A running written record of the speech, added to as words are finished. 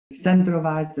center of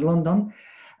ours, London.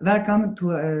 Welcome to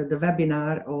the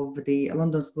webinar of the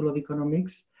London School of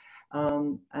Economics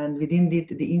and within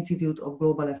it, the Institute of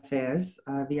Global Affairs.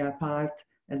 We are part,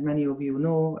 as many of you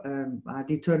know, our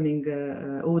returning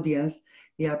audience,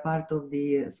 we are part of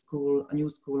the school, a new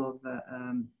school of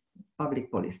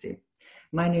public policy.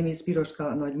 My name is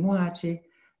Piroska Nagy-Mohácsi,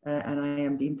 and I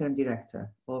am the interim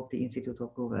director of the Institute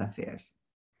of Global Affairs.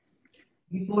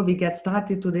 Before we get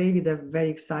started today with a very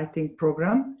exciting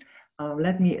program,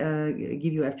 let me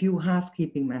give you a few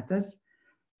housekeeping matters.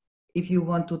 If you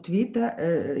want to tweet,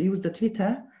 use the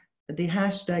Twitter, the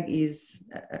hashtag is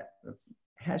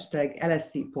hashtag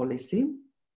LSC policy.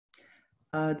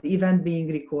 The event being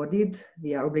recorded,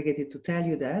 we are obligated to tell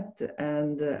you that,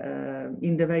 and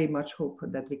in the very much hope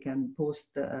that we can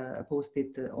post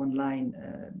it online,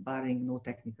 barring no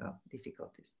technical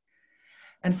difficulties.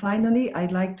 And finally,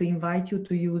 I'd like to invite you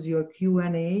to use your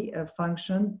Q&A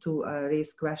function to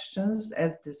raise questions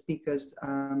as the speakers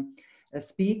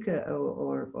speak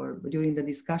or during the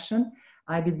discussion.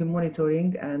 I will be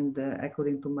monitoring, and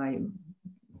according to my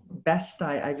best,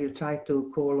 I will try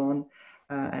to call on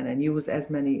and use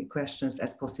as many questions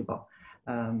as possible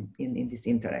in this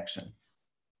interaction.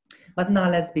 But now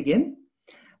let's begin.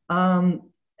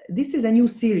 This is a new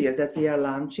series that we are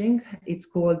launching. It's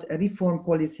called Reform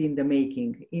Policy in the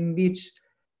Making, in which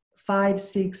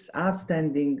 5-6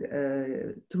 outstanding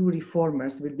true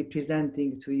reformers will be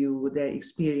presenting to you their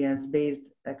experience based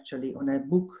actually on a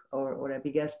book or a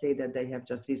big essay that they have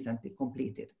just recently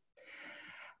completed.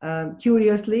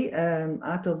 Curiously,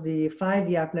 out of the 5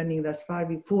 we are planning thus far,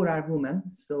 4 are women.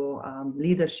 So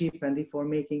leadership and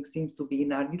reform making seems to be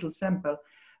in our little sample,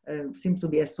 seems to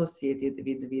be associated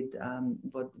with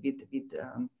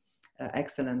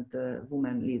excellent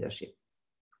women leadership.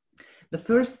 The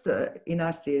first in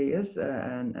our series,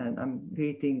 and I'm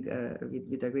greeting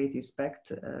with a great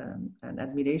respect and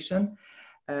admiration,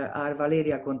 are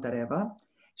Valeria Gontareva.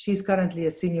 She is currently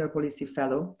a senior policy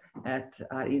fellow at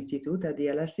our institute at the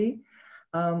LSE,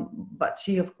 but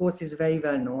she of course is very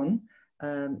well known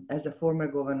as a former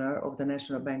governor of the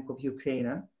National Bank of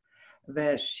Ukraine,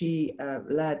 where she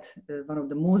led one of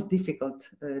the most difficult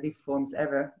reforms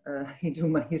ever in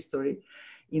human history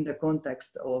in the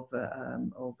context of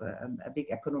a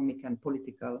big economic and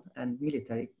political and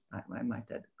military, I might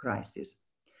add, crisis.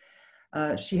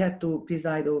 She had to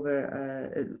preside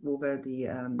over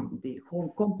the whole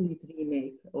complete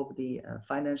remake of the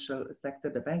financial sector,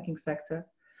 the banking sector,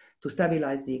 to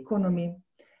stabilize the economy.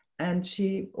 And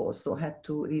she also had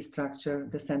to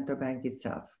restructure the central bank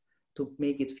itself to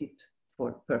make it fit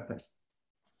for purpose.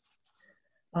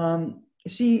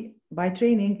 She, by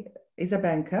training, is a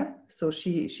banker, so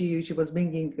she was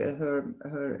bringing her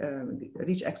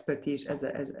rich expertise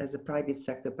as a private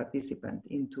sector participant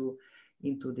into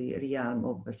the realm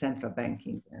of the central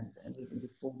banking and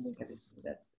reforming everything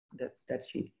that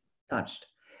she touched.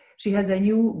 She has a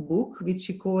new book which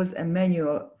she calls a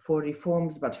manual for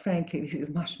reforms, but frankly, this is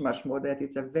much more that.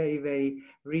 It's a very, very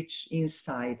rich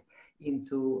insight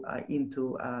into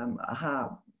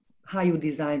how you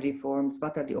design reforms,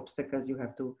 what are the obstacles you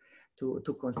have to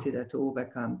consider to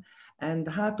overcome, and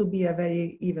how to be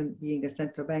even being a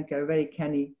central banker, a very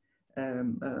canny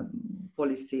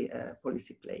policy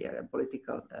player, a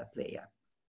political player.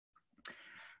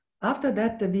 After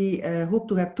that, we hope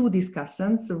to have 2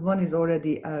 discussants. One is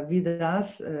already with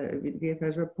us, with great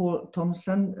pleasure, Paul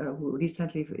Thompson, who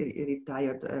recently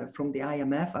retired from the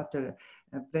IMF after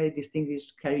a very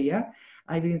distinguished career.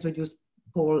 I will introduce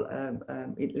Paul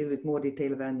in a little bit more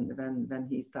detail when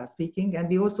he starts speaking. And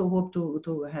we also hope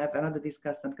to have another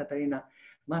discussant, Katarina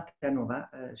Maternova.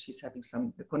 She's having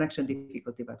some connection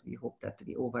difficulty, but we hope that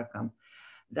we overcome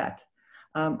that.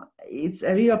 It's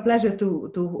a real pleasure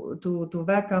to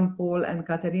welcome Paul and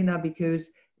Katarina, because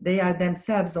they are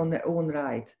themselves on their own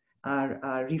right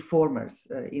are reformers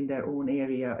in their own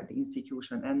area, the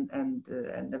institution, and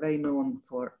they're very known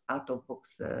for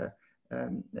out-of-box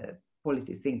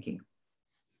policy thinking.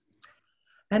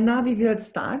 And now we will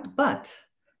start, but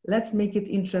let's make it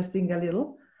interesting a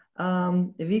little.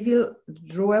 We will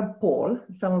draw a poll.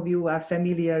 Some of you are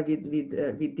familiar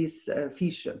with this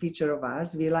feature of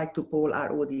ours. We like to poll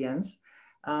our audience.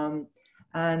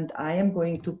 And I am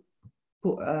going to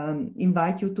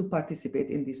invite you to participate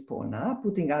in this poll now,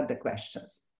 putting out the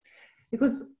questions.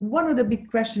 Because one of the big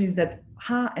questions is that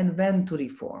how and when to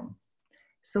reform.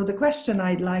 So the question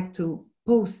I'd like to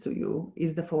pose to you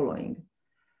is the following.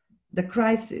 The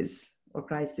crises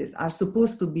are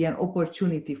supposed to be an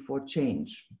opportunity for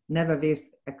change, never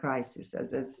waste a crisis,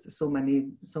 as so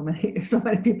many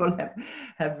people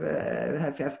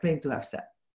have claimed to have said.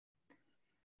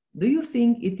 do you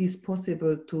think it is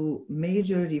possible to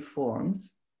major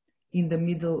reforms in the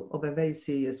middle of a very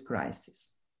serious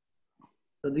crisis?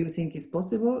 So do you think it's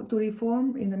possible to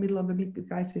reform in the middle of a big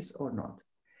crisis or not?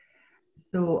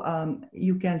 So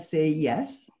you can say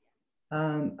yes,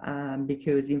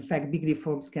 because in fact, big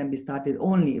reforms can be started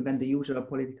only when the usual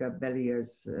political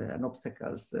barriers and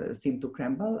obstacles seem to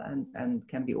crumble and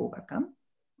can be overcome.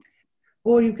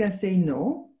 Or you can say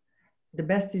no, the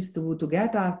best is to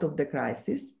get out of the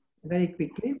crisis very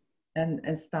quickly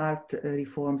and start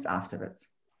reforms afterwards.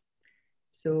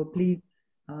 So please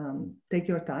take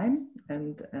your time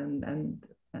and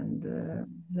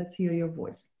let's hear your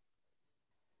voice.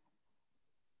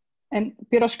 And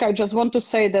Piroshka, I just want to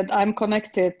say that I'm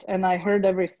connected and I heard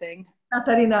everything.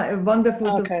 Katarina,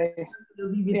 wonderful. Okay.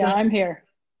 Yeah, I'm here.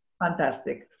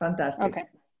 Fantastic, fantastic. Okay.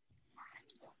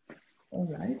 All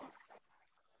right.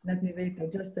 Let me wait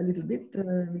just a little bit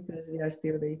because we are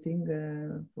still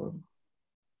waiting for.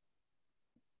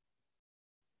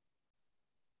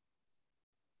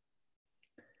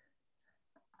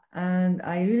 And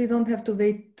I really don't have to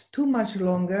wait too much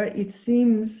longer. It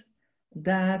seems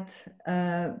that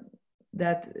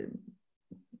that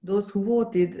those who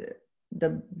voted,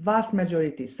 the vast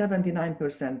majority,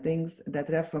 79%, thinks that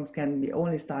reforms can be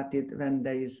only started when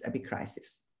there is a big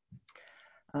crisis.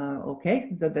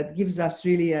 Okay, so that gives us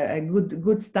really a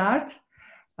good start.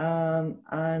 And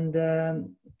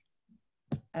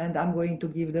I'm going to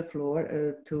give the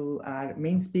floor to our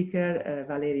main speaker,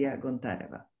 Valeria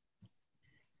Gontareva.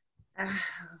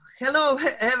 Hello,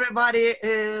 everybody,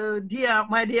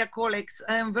 my dear colleagues.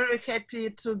 I'm very happy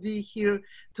to be here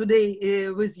today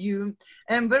with you.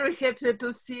 I'm very happy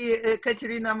to see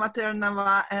Katerina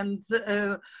Maternova and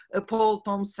Paul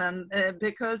Thompson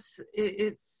because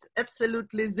it's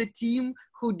absolutely the team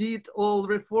who did all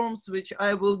reforms, which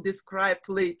I will describe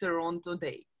later on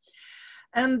today.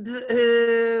 And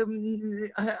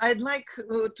I'd like,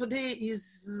 today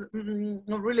is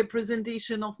really a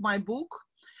presentation of my book.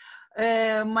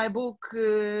 My book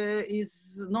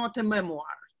is not a memoir.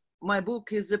 My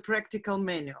book is a practical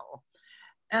manual.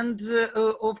 And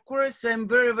of course, I'm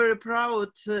very, very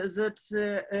proud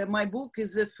that my book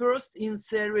is the first in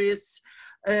series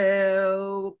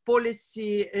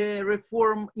policy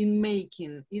reform in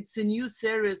making. It's a new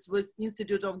series with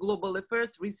Institute of Global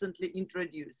Affairs recently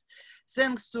introduced.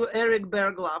 Thanks to Eric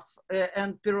Berglauf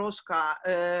and Piroshka,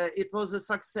 it was a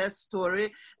success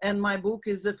story, and my book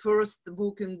is the first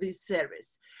book in this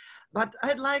series. But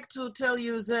I'd like to tell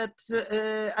you that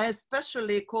I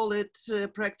especially call it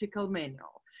practical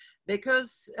manual,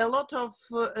 because a lot of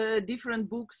different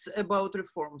books about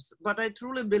reforms, but I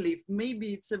truly believe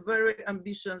maybe it's a very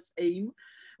ambitious aim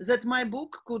that my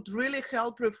book could really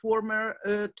help reformer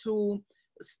to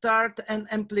start and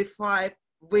amplify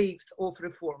waves of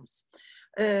reforms.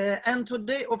 And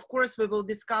today, of course, we will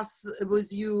discuss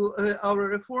with you our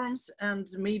reforms and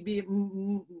maybe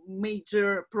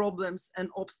major problems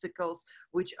and obstacles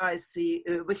which I see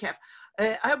we have.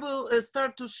 I will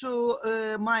start to show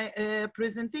my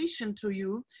presentation to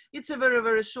you. It's a very,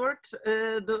 very short,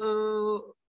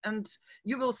 and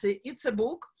you will see it's a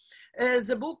book.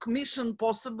 The book Mission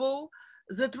Possible: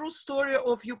 The True Story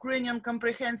of Ukrainian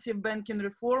Comprehensive Banking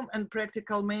Reform and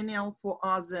Practical Manual for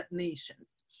Other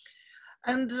Nations.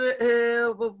 And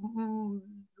the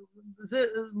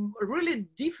really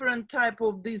different type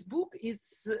of this book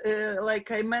is,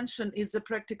 like I mentioned, is a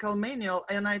practical manual,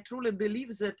 and I truly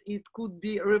believe that it could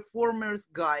be a reformer's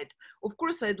guide. Of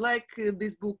course, I'd like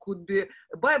this book could be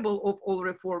a Bible of all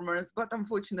reformers, but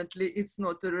unfortunately, it's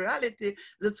not a reality.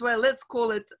 That's why let's call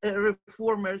it a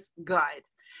reformer's guide.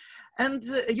 And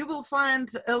you will find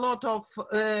a lot of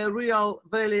real,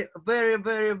 very,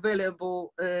 very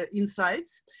valuable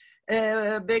insights.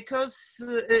 Because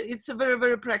it's a very,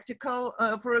 very practical.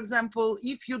 For example,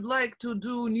 if you'd like to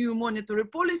do new monetary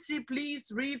policy,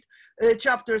 please read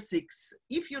chapter 6.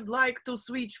 If you'd like to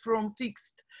switch from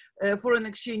fixed foreign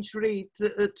exchange rate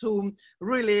to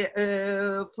really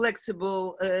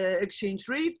flexible exchange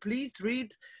rate, please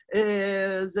read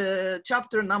the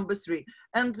chapter number 3.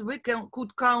 And we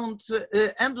could count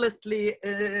endlessly.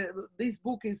 This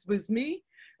book is with me.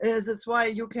 That's why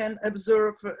you can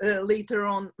observe later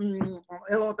on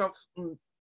a lot of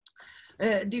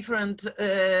different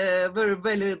very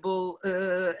valuable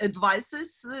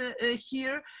advices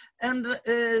here. And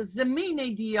the main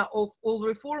idea of all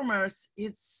reformers,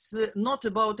 it's not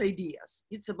about ideas,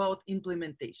 it's about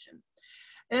implementation.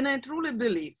 And I truly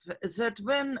believe that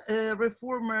when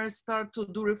reformers start to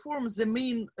do reforms, the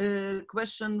main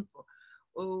question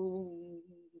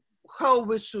how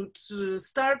we should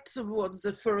start, what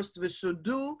the first we should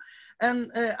do,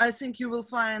 And I think you will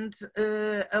find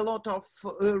a lot of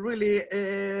really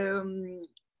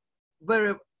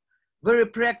very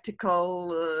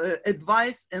practical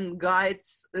advice and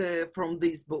guides from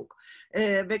this book.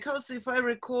 Because if I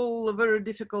recall a very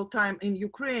difficult time in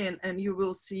Ukraine, and you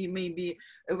will see maybe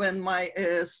when my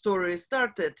story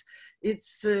started,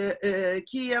 it's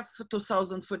Kiev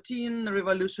 2014,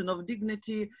 Revolution of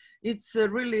Dignity. It's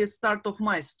really a start of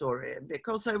my story,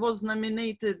 because I was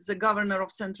nominated the governor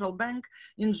of Central Bank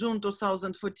in June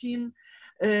 2014.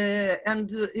 And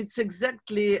it's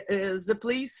exactly the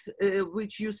place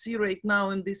which you see right now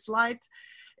in this slide.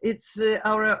 It's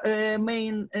our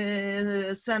main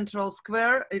central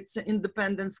square. It's an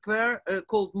independent square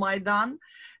called Maidan.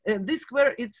 This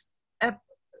square, it's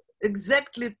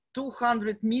exactly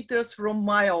 200 meters from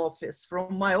my office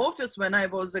when I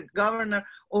was a governor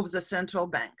of the central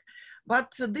bank.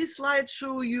 But this slide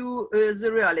shows you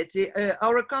the reality.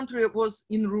 Our country was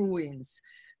in ruins,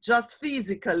 just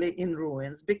physically in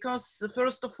ruins, because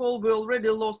first of all, we already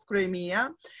lost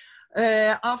Crimea.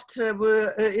 After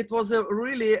it was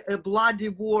really a bloody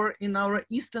war in our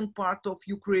eastern part of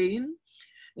Ukraine,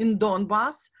 in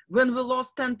Donbass, when we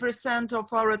lost 10%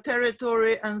 of our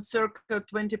territory and circa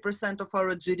 20% of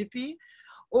our GDP.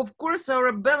 Of course,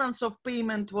 our balance of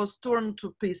payment was torn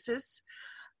to pieces.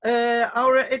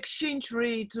 Our exchange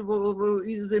rate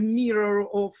is a mirror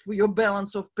of your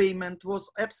balance of payment, was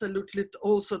absolutely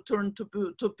also turned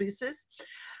to pieces.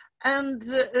 And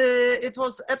it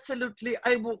was absolutely,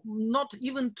 I'm not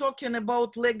even talking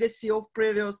about legacy of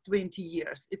previous 20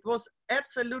 years. It was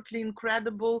absolutely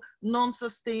incredible,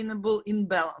 non-sustainable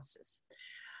imbalances.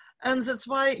 And that's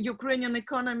why Ukrainian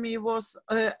economy was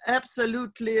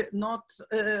absolutely not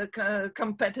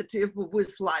competitive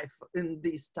with life in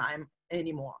this time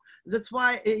anymore. That's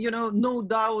why, you know, no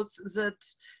doubts that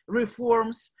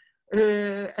reforms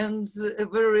and a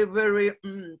very, very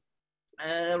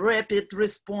rapid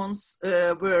response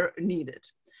were needed.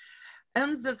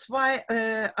 And that's why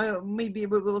maybe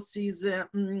we will see the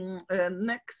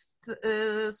next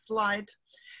slide.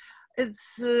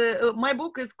 It's my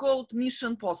book is called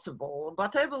Mission Possible,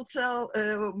 but I will tell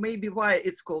maybe why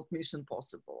it's called Mission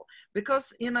Possible.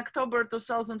 Because in October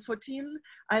 2014,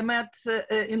 I met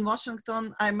in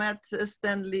Washington, I met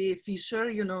Stanley Fischer.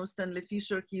 You know Stanley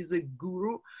Fischer, he's a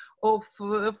guru of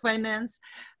finance.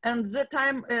 And that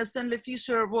time, Stanley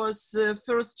Fischer was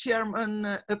first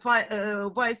chairman,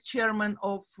 vice chairman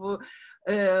of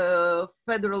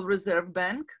Federal Reserve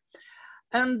Bank.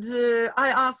 And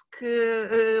I asked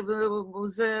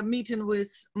the meeting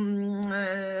with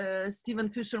Stephen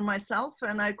Fisher myself,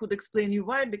 and I could explain you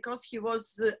why, because he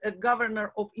was a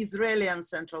governor of Israeli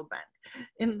Central Bank.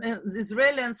 In the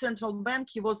Israeli Central Bank,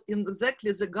 he was in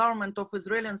exactly the government of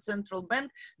Israeli Central Bank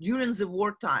during the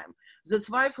wartime. That's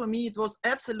why for me it was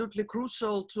absolutely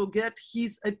crucial to get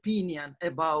his opinion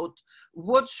about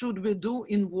what should we do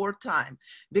in wartime.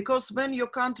 Because when your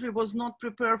country was not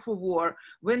prepared for war,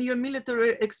 when your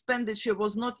military expenditure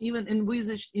was not even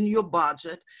envisaged in your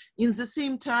budget, in the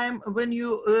same time when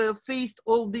you faced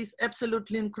all these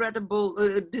absolutely incredible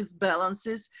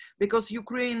disbalances, because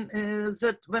Ukraine,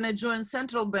 that when I joined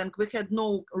Central Bank, we had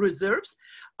no reserves.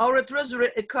 Our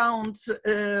treasury account,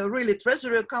 really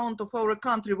treasury account of our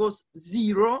country was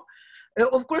zero.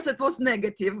 Of course, it was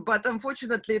negative, but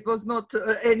unfortunately, it was not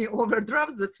any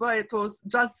overdraft. That's why it was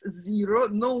just zero,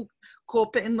 no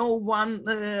copay, no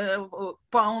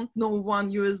 £1, no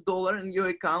 $1 in your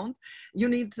account. You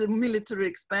need military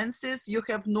expenses. You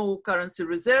have no currency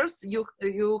reserves. You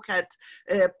had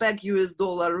a peg US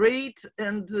dollar rate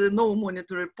and no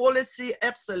monetary policy,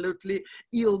 absolutely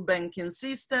ill banking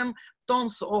system,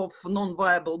 tons of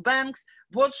non-viable banks.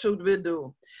 What should we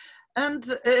do? And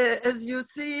as you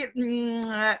see,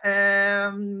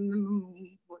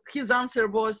 his answer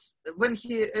was, when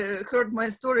he heard my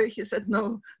story, he said,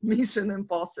 no, mission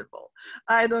impossible.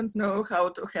 I don't know how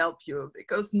to help you,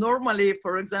 because normally,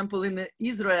 for example, in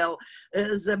Israel,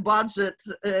 the budget,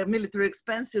 military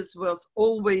expenses was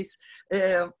always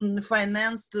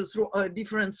financed through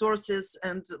different sources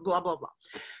and blah, blah, blah.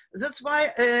 That's why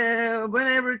when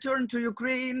I returned to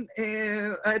Ukraine,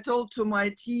 I told to my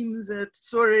team that,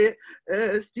 sorry,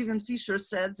 Stephen Fisher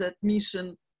said that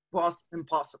mission was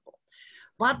impossible.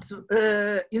 But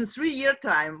in 3-year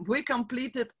time, we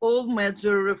completed all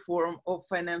major reform of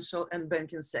financial and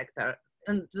banking sector,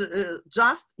 and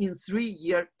just in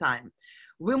 3-year time.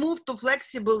 We moved to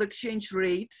flexible exchange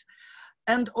rate,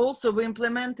 and also we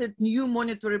implemented new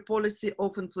monetary policy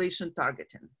of inflation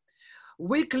targeting.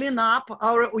 We clean up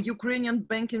our Ukrainian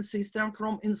banking system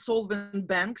from insolvent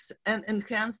banks and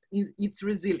enhanced its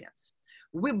resilience.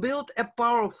 we built a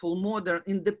powerful, modern,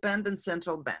 independent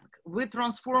central bank. We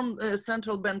transformed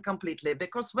central bank completely,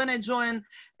 because when I joined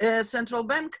central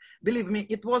bank, believe me,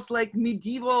 it was like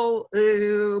medieval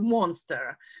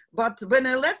monster. But when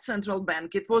I left central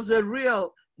bank, it was a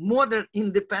real modern,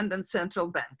 independent central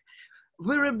bank.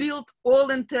 We rebuilt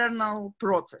all internal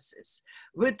processes.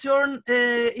 We turned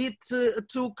it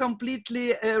to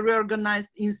completely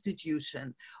reorganized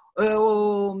institution.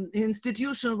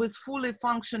 Institution with fully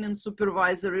functioning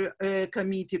supervisory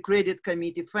committee, credit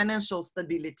committee, financial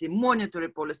stability, monetary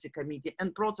policy committee,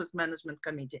 and process management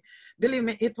committee. Believe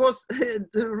me, it was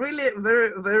really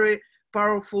very, very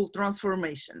powerful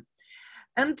transformation.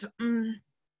 And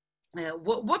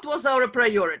what was our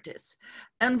priorities,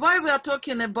 and why we are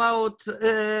talking about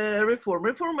reform?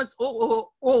 Reform is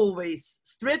always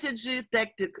strategy,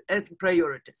 tactic, and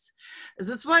priorities.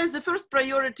 That's why the first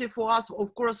priority for us,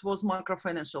 of course, was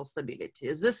macro-financial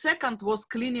stability. The second was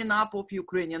cleaning up of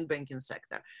Ukrainian banking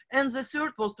sector. And the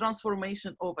third was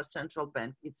transformation of a central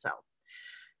bank itself.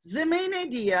 The main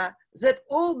idea that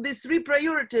all these three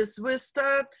priorities we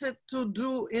started to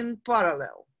do in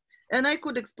parallel. And I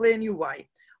could explain you why.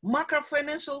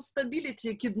 Macro-financial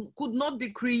stability could not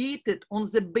be created on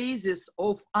the basis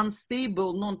of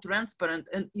unstable, non-transparent,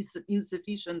 and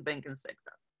insufficient banking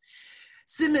sector.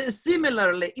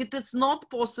 Similarly, it is not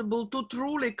possible to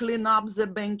truly clean up the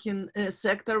banking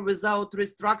sector without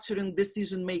restructuring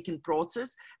decision-making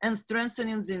process and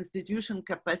strengthening the institution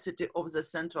capacity of the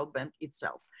central bank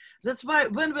itself. That's why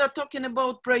when we are talking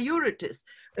about priorities,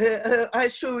 I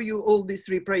show you all these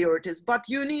three priorities, but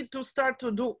you need to start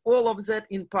to do all of that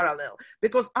in parallel,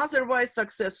 because otherwise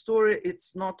success story,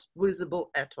 it's not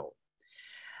visible at all.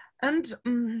 And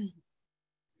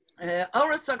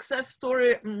our success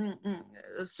story,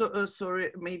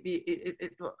 sorry, maybe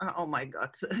oh my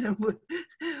God,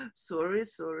 sorry,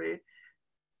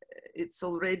 it's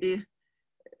already,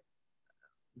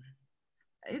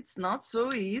 it's not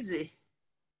so easy,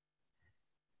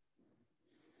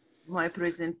 my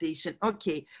presentation.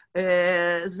 Okay,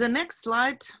 the next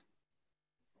slide.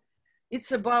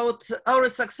 It's about our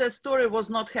success story was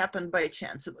not happened by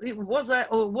chance. It was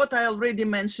what I already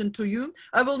mentioned to you.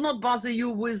 I will not bother you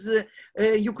with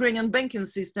Ukrainian banking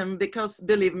system, because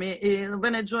believe me,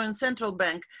 when I joined central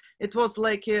bank, it was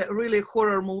like a really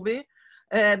horror movie,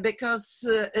 because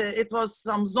it was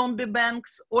some zombie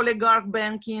banks, oligarch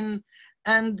banking,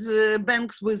 and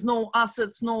banks with no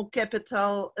assets, no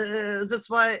capital. That's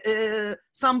why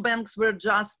some banks were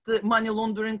just money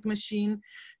laundering machine.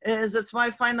 That's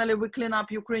why finally we clean up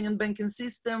Ukrainian banking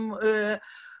system.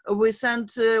 We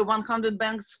sent 100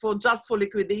 banks just for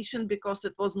liquidation, because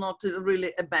it was not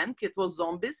really a bank, it was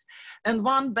zombies. And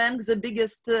one bank, the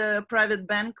biggest private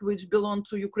bank, which belonged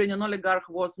to Ukrainian oligarch,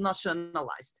 was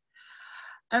nationalized.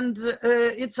 And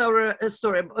it's our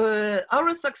story.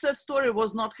 Our success story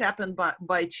was not happened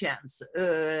by chance.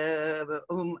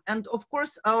 And of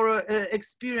course, our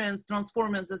experience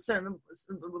transforming the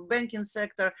banking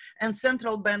sector and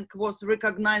central bank was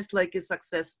recognized like a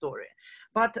success story.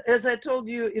 But as I told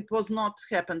you, it was not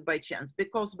happened by chance,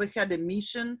 because we had a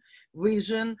mission,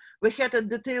 vision, we had a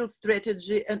detailed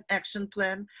strategy and action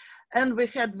plan, and we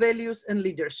had values and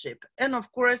leadership. And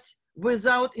of course,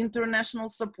 without international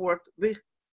support, we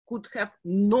could have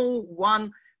no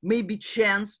one maybe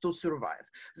chance to survive.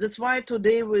 That's why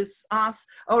today with us,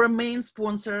 our main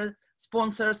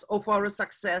sponsors of our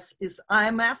success is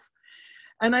IMF.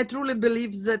 And I truly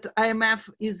believe that IMF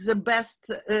is the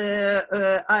best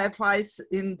IFIs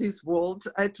in this world.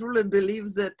 I truly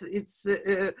believe that it's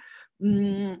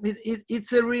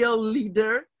a real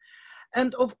leader.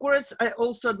 And of course, I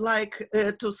also like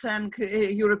to thank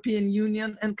European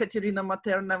Union and Katerina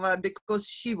Maternova, because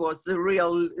she was the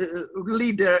real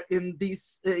leader in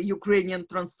this Ukrainian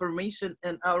transformation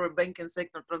and our banking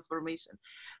sector transformation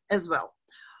as well.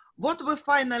 What we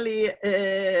finally,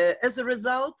 as a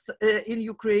result, in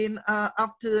Ukraine,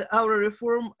 after our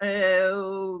reform,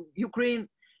 Ukraine,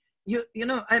 you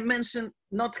know, I mentioned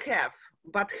not have,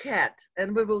 but had,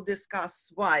 and we will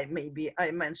discuss why maybe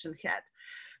I mentioned had.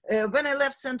 When I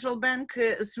left central bank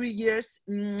 3 years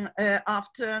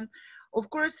after, of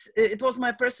course, it was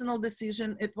my personal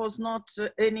decision. It was not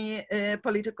any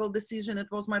political decision. It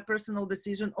was my personal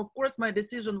decision. Of course, my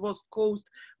decision was caused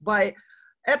by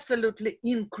absolutely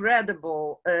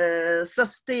incredible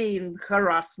sustained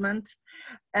harassment,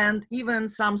 and even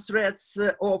some threats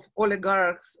of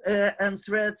oligarchs and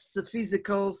threats,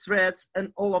 physical threats,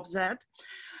 and all of that.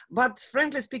 But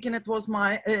frankly speaking, it was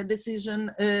my decision,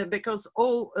 because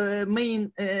all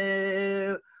main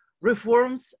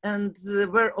reforms and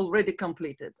were already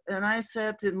completed. And I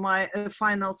said in my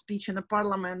final speech in the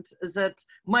parliament that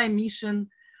my mission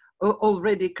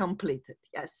already completed,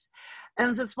 yes.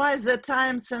 And that's why at that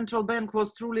time central bank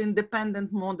was truly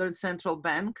independent modern central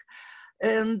bank,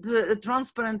 and a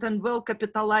transparent and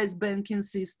well-capitalized banking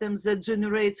system that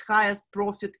generates highest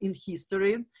profit in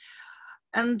history,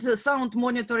 and sound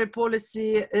monetary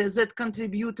policy that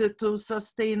contributed to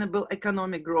sustainable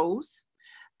economic growth,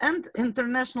 and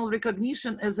international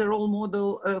recognition as a role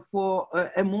model for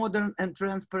a modern and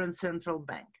transparent central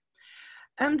bank.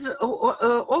 And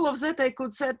all of that I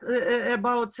could say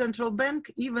about central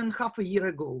bank even half a year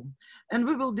ago. And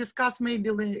we will discuss maybe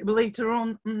later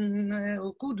on,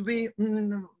 could we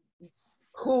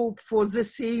hope for the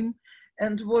same,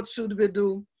 and what should we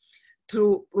do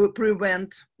to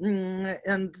prevent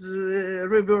and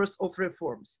reverse of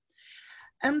reforms.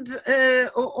 And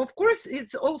of course,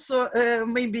 it's also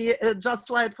maybe just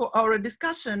slide for our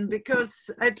discussion,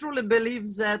 because I truly believe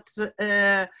that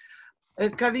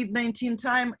COVID-19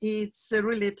 time, it's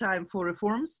really time for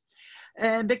reforms.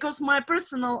 Because my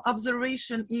personal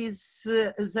observation is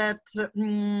that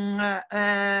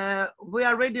we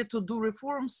are ready to do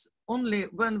reforms only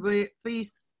when we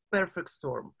face perfect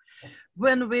storm,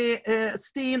 when we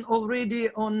stand already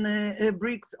on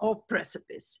bricks of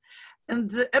precipice. And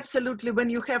absolutely, when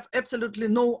you have absolutely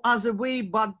no other way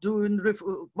but to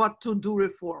do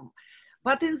reform.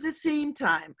 But in the same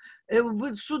time,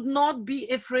 we should not be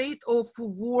afraid of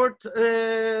word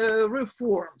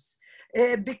reforms.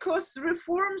 Because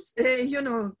reforms, you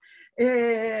know,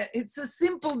 it's a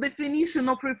simple definition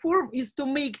of reform is to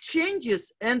make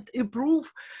changes and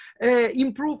improve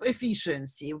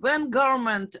efficiency. When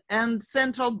government and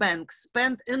central banks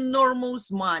spend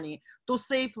enormous money to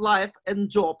save life and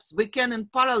jobs, we can in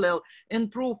parallel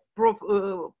improve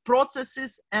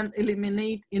processes and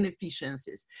eliminate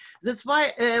inefficiencies. That's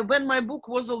why when my book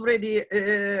was already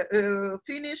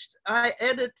finished, I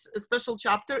added a special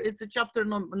chapter. It's a chapter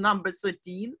number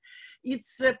 13.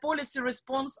 It's a policy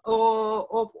response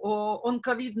on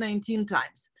COVID-19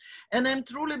 times. And I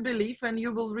truly believe, and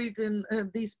you will read in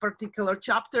this particular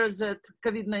chapter, that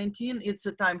COVID-19, it's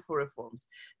a time for reforms.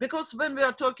 Because when we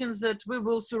are talking that we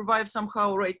will survive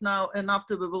somehow right now and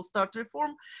after we will start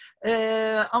reform,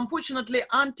 unfortunately,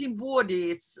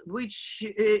 antibodies which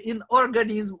in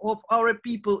organism of our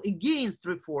people against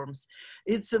reforms,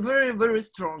 it's very, very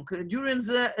strong. During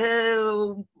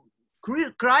the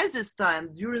crisis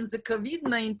time, during the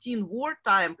COVID-19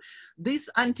 wartime, this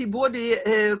antibody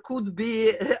could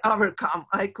be overcome,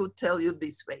 I could tell you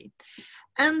this way.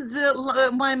 And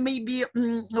my maybe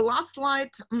last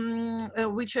slide,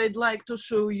 which I'd like to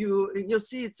show you, you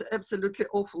see it's absolutely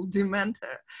awful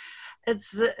dementor.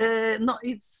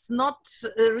 It's not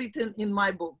written in my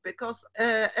book, because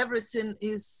everything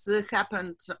is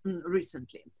happened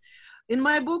recently. In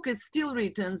my book, it's still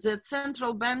written that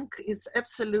central bank is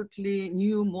absolutely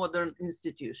new modern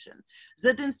institution.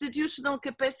 That institutional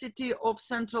capacity of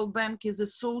central bank is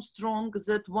so strong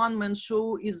that one-man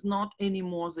show is not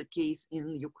anymore the case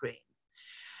in Ukraine.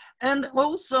 And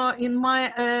also in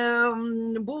my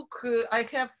book, I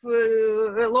have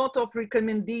a lot of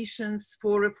recommendations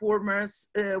for reformers,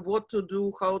 what to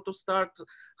do, how to start,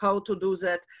 how to do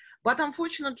that. But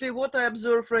unfortunately, what I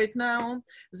observe right now,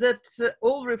 that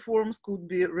all reforms could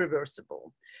be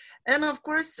reversible. And of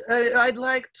course, I'd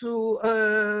like to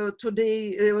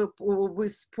today with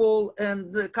Paul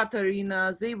and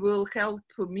Katarina, they will help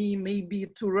me maybe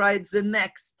to write the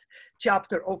next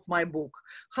chapter of my book,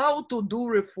 how to do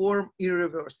reform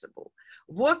irreversible.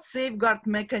 What safeguard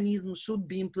mechanism should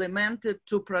be implemented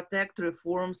to protect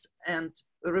reforms and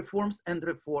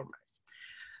reformers?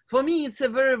 For me, it's a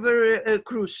very, very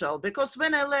crucial, because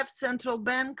when I left central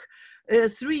bank,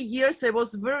 3 years, I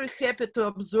was very happy to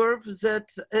observe that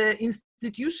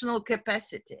institutional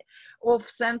capacity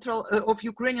of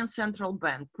Ukrainian central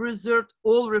bank preserved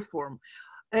all reform.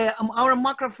 Our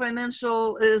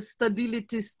macro-financial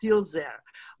stability is still there.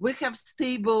 We have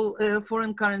stable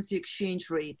foreign currency exchange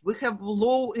rate. We have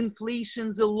low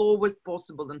inflation, the lowest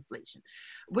possible inflation.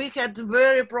 We had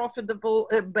very profitable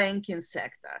banking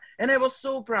sector, and I was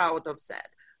so proud of that.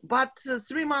 But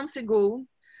 3 months ago,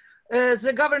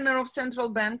 the governor of central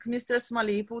bank, Mr.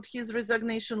 Smoley, put his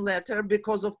resignation letter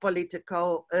because of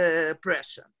political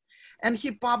pressure. And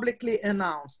he publicly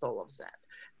announced all of that.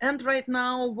 And right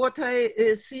now, what I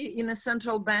see in a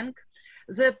central bank,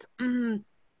 that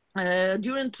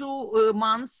during 2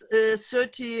 months,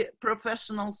 30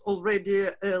 professionals already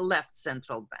left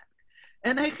central bank.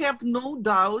 And I have no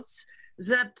doubts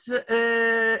that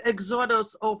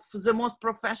exodus of the most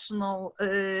professional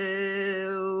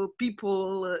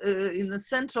people in the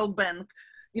central bank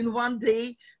in one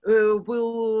day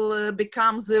will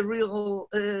become the real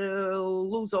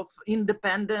lose of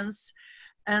independence.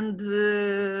 And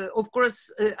of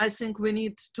course, I think we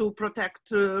need to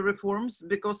protect reforms,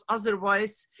 because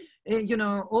otherwise, you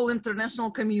know, all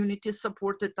international communities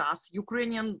supported us.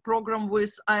 Ukrainian program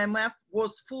with IMF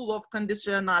was full of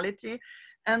conditionality,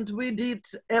 and we did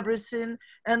everything,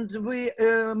 and we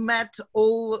met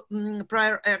all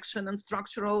prior action and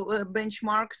structural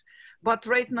benchmarks. But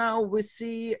right now we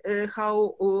see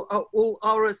how all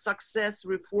our success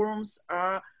reforms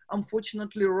are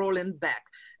unfortunately rolling back.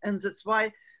 And that's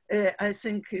why I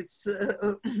think it's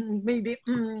maybe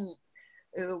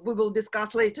we will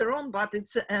discuss later on, but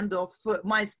it's the end of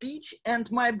my speech,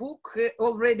 and my book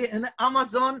already in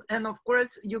Amazon. And of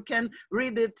course, you can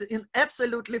read it in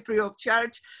absolutely free of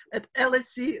charge at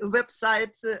LSE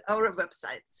website, our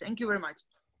website. Thank you very much.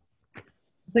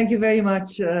 Thank you very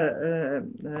much,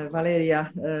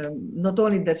 Valeria. Not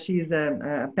only that she is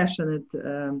a passionate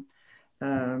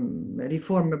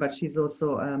reformer, but she's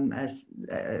also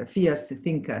a fierce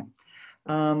thinker,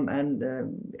 and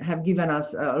have given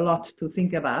us a lot to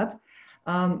think about.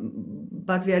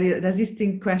 But we are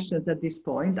resisting questions at this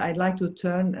point. I'd like to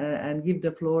turn and give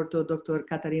the floor to Dr.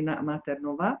 Katarina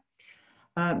Maternova.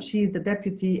 She is the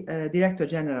Deputy Director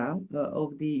General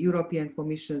of the European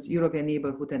Commission's European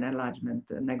Neighbourhood and Enlargement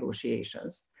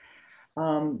negotiations.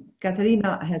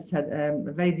 Katarina has had a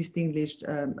very distinguished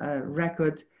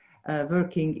record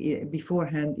working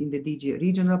beforehand in the DG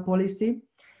Regional Policy,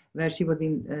 where she was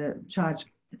in charge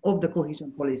of the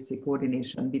cohesion policy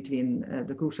coordination between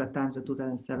the crucial times of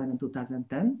 2007 and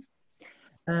 2010.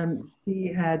 She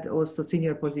had also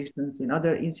senior positions in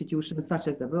other institutions such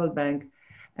as the World Bank,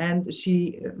 and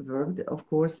she worked, of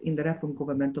course, in the reform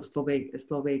government of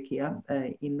Slovakia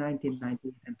in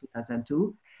 1990 and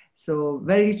 2002. So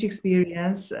very rich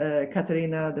experience.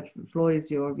 Katarina, the floor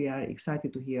is yours. We are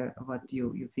excited to hear what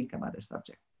you think about the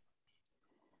subject.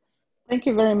 Thank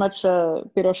you very much,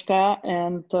 Piroshka,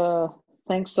 and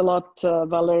thanks a lot,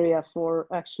 Valeria, for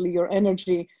actually your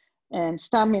energy and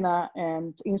stamina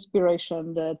and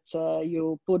inspiration that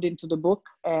you put into the book.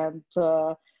 And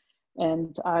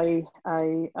I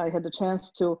had a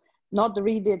chance to not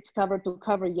read it cover to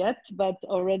cover yet, but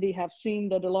already have seen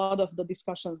that a lot of the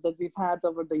discussions that we've had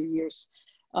over the years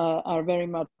are very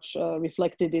much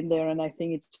reflected in there. And I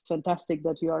think it's fantastic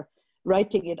that you are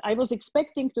writing it. I was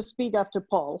expecting to speak after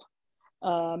Paul,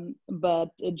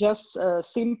 but just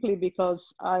simply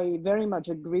because I very much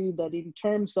agree that in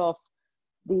terms of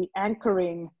the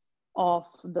anchoring of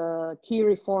the key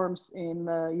reforms in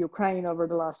Ukraine over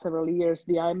the last several years,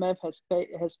 the IMF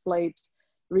has played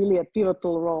really a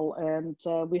pivotal role, and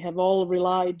we have all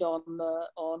relied on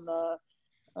the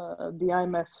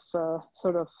IMF's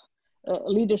sort of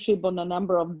leadership on a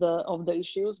number of the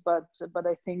issues. But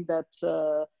I think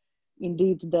that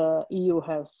indeed the EU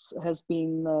has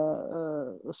been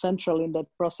central in that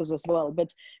process as well.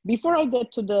 But before I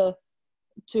get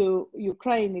to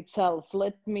Ukraine itself,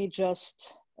 let me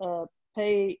just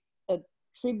pay a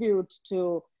tribute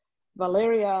to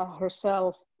Valeria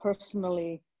herself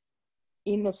personally,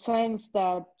 in the sense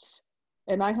that,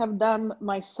 and I have done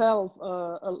myself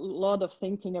a lot of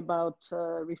thinking about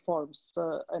reforms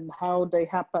and how they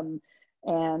happen,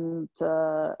 and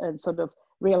sort of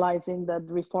realizing that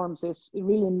reforms is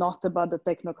really not about the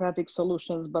technocratic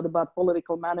solutions, but about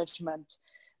political management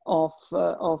of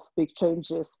big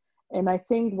changes. And I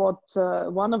think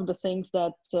one of the things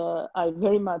that I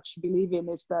very much believe in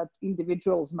is that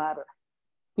individuals matter,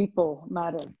 people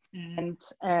matter,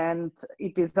 and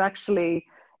it is actually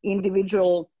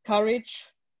individual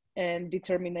courage and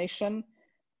determination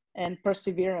and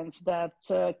perseverance that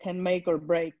can make or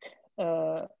break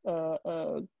a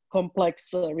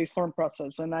complex reform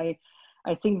process. And I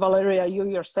think, Valeria, you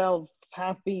yourself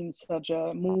have been such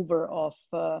a mover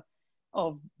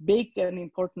of big and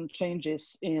important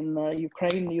changes in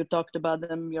Ukraine. You talked about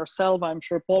them yourself. I'm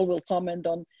sure Paul will comment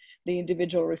on the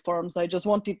individual reforms. I just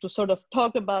wanted to sort of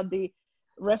talk about the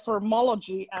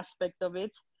reformology aspect of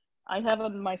it. I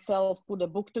haven't myself put a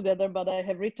book together, but I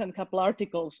have written a couple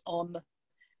articles on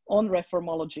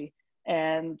reformology,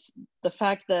 and the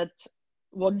fact that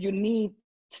what you need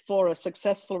for a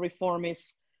successful reform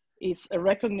is a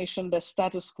recognition that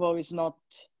status quo is not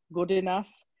good enough,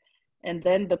 and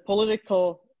then the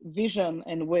political vision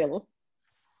and will.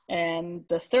 And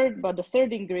the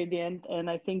third ingredient, and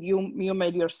I think you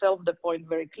made yourself the point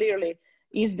very clearly,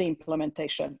 is the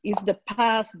implementation, is the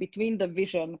path between the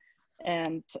vision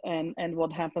and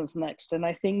what happens next. And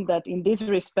I think that in this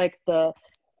respect, the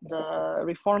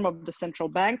reform of the central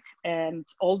bank and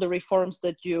all the reforms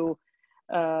that you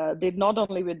did, not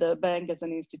only with the bank as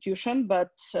an institution,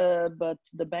 but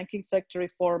the banking sector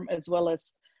reform, as well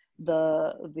as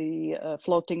the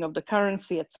floating of the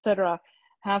currency, etc.,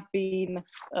 have been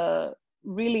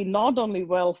really not only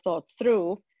well thought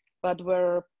through, but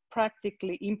were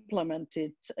practically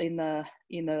implemented in a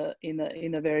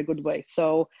very good way.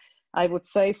 So I would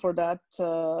say for that,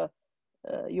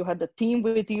 you had a team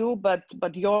with you, but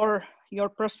your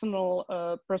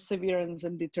personal perseverance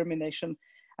and determination,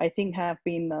 I think, have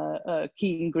been a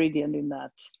key ingredient in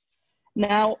that.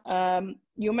 Now,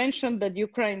 you mentioned that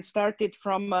Ukraine started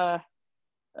from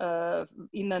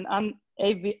in an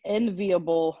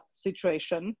unenviable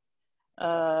situation.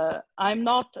 I'm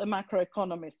not a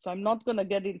macroeconomist, so I'm not going to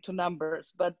get into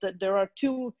numbers, but there are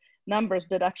two numbers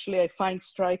that actually I find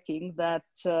striking, that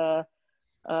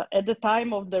at the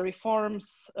time of the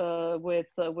reforms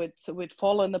with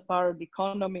fallen apart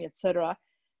economy, etc.,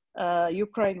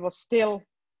 Ukraine was still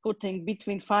putting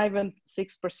between 5 and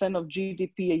 6% of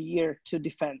GDP a year to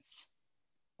defense.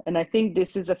 And I think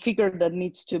this is a figure that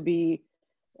needs to be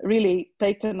really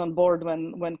taken on board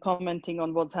when commenting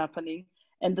on what's happening.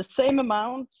 And the same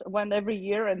amount went every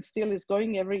year and still is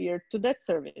going every year to debt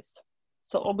service.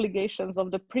 So obligations of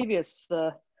the previous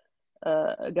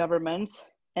governments.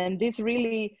 And this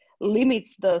really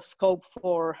limits the scope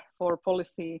for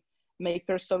policy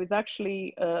makers. So it's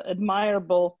actually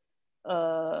admirable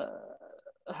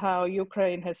how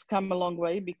Ukraine has come a long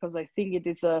way, because I think it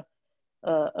is a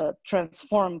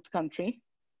transformed country.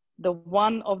 The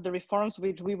one of the reforms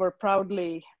which we were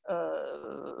proudly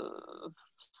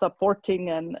supporting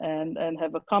and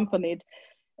have accompanied,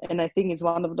 and I think is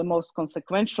one of the most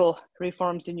consequential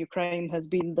reforms in Ukraine, has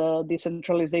been the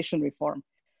decentralization reform.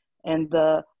 And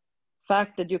the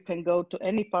fact that you can go to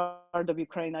any part of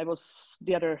Ukraine, I was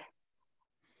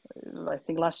I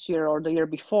think last year or the year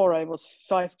before, I was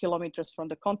 5 kilometers from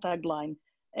the contact line,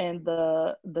 and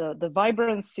the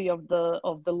vibrancy of the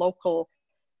local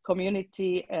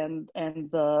community and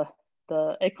the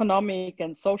economic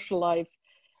and social life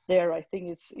there, I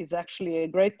think is actually a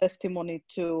great testimony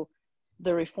to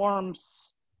the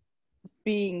reforms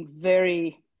being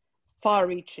very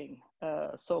far-reaching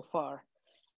so far.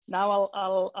 Now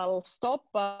I'll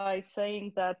stop by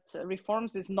saying that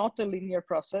reforms is not a linear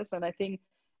process, and I think,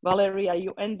 Valeria,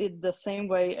 you ended the same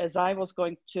way as I was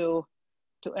going to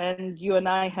end. You and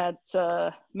I had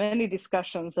many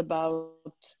discussions about,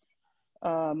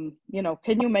 you know,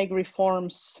 can you make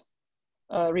reforms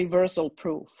reversal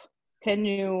proof? Can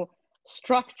you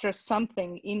structure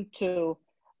something into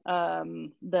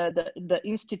the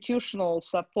institutional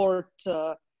support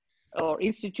or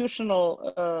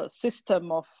institutional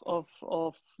system of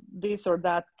this or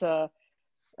that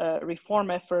reform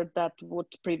effort that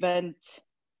would prevent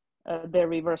their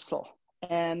reversal?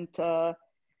 And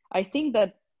I think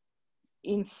that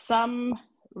in some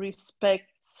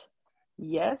respects,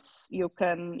 yes, you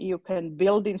can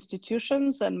build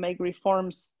institutions and make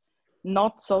reforms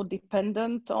not so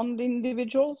dependent on the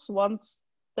individuals once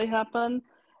they happen.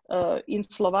 In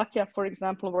Slovakia, for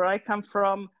example, where I come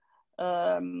from,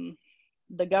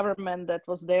 the government that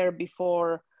was there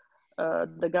before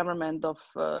the government of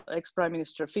ex-Prime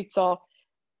Minister Fico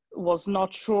was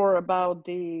not sure about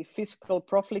the fiscal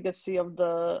profligacy of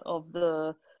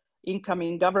the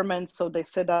incoming government, so they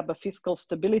set up a fiscal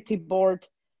stability board,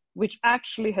 which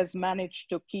actually has managed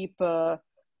to keep the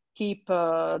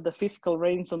fiscal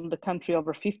reins on the country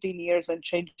over 15 years and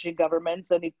changing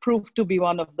governments, and it proved to be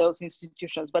one of those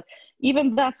institutions. But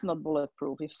even that's not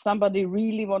bulletproof. If somebody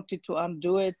really wanted to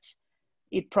undo it,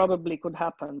 it probably could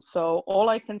happen. So all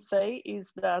I can say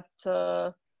is that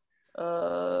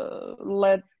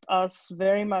let us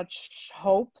very much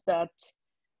hope that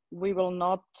we will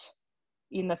not,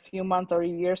 in a few months or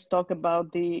years, talk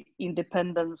about the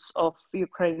independence of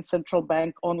Ukraine's central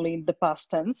bank only in the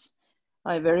past tense.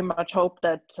 I very much hope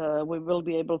that we will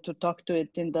be able to talk to it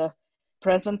in the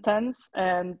present tense,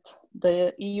 and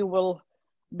the EU will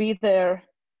be there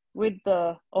with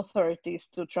the authorities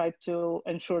to try to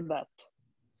ensure that.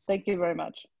 Thank you very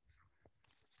much.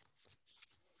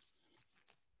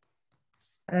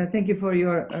 Thank you for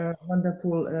your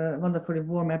wonderful,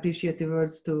 warm, appreciative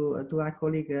words to our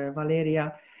colleague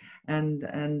Valeria, and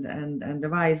the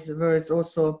wise words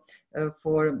also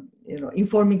for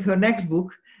informing her next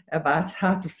book about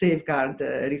how to safeguard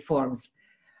reforms.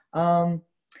 And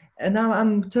now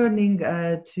I'm turning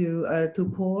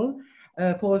to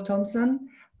Paul Thompson.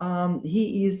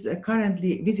 He is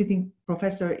currently visiting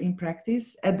professor in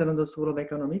practice at the London School of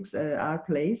Economics, our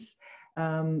place.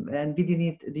 and within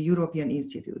it, the European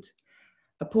Institute.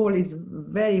 Paul is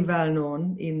very well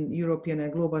known in European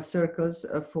and global circles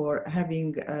for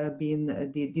having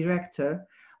been the director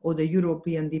of the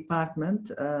European Department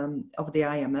of the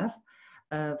IMF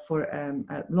for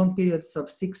long periods of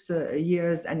 6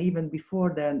 years, and even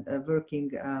before then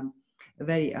working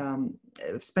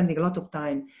spending a lot of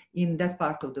time in that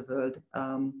part of the world,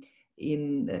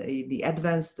 in the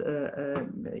advanced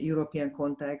European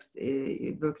context,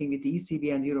 working with the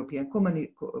ECB and the European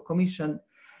Commission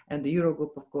and the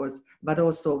Eurogroup, of course, but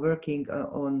also working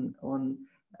on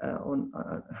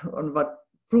what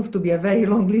proved to be a very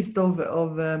long list of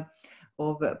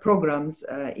programs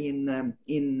in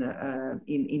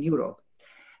Europe.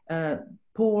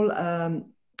 Paul,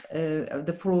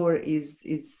 the floor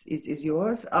is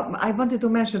yours. I wanted to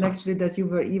mention actually that you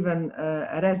were even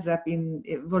a res rep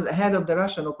was head of the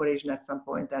Russian operation at some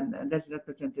point, and that's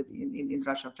represented in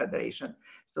Russian Federation.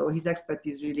 So his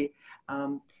expertise really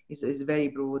is very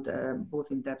broad,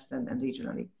 both in depth and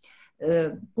regionally.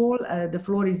 Paul, the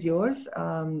floor is yours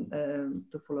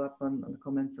to follow up on the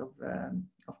comments of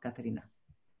Katerina.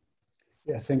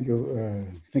 Yeah, thank you.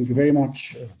 Thank you very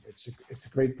much. It's a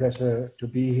great pleasure to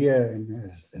be here,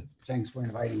 and thanks for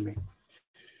inviting me.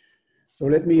 So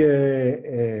let me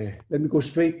go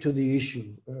straight to the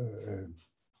issue.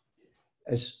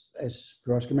 As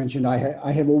Groska mentioned,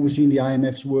 I have overseen the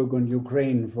IMF's work on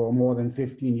Ukraine for more than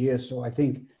 15 years. So I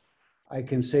think I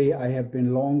can say I have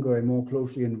been longer and more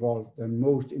closely involved than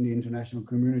most in the international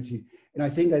community. And I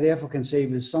think I therefore can say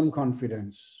with some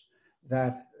confidence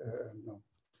that,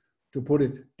 to put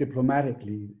it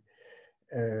diplomatically,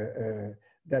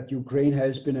 that Ukraine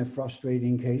has been a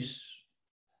frustrating case.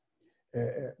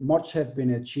 Much have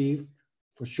been achieved,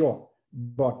 for sure,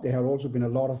 but there have also been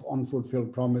a lot of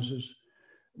unfulfilled promises,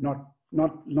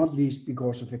 not least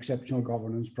because of exceptional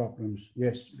governance problems,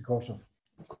 yes, because of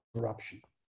corruption.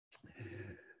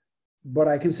 But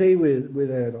I can say with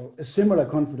a similar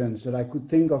confidence that I could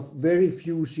think of very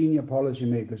few senior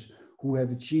policymakers who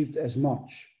have achieved as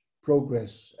much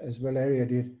progress as Valeria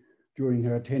did during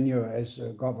her tenure as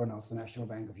governor of the National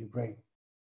Bank of Ukraine.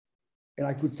 And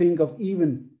I could think of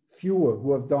even fewer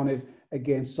who have done it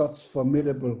against such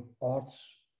formidable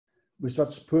odds, with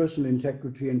such personal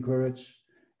integrity and courage,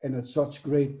 and at such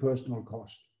great personal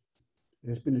cost. It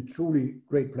has been a truly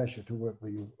great pleasure to work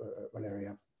with you,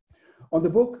 Valeria. On the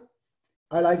book,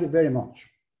 I like it very much.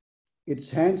 It's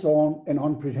hands-on and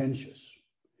unpretentious.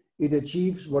 It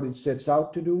achieves what it sets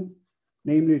out to do,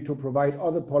 namely to provide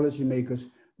other policymakers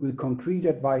with concrete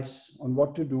advice on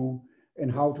what to do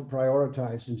and how to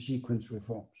prioritize and sequence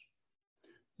reforms.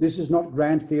 This is not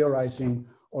grand theorizing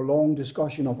or long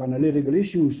discussion of analytical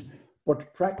issues,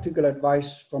 but practical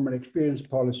advice from an experienced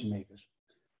policymakers.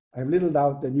 I have little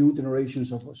doubt that new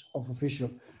generations of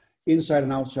officials inside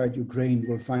and outside Ukraine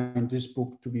will find this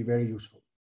book to be very useful.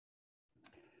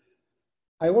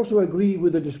 I also agree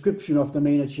with the description of the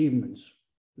main achievements.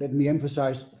 Let me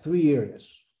emphasize 3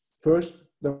 areas. First,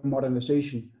 the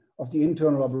modernization of the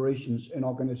internal operations and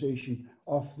organization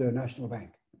of the National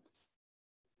Bank.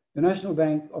 The National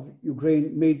Bank of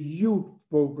Ukraine made huge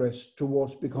progress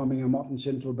towards becoming a modern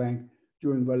central bank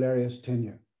during Valeria's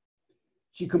tenure.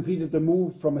 She completed the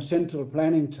move from a central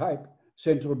planning type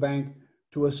central bank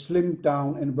to a slimmed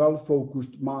down and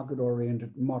well-focused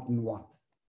market-oriented modern one.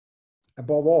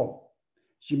 Above all,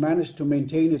 she managed to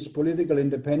maintain its political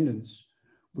independence,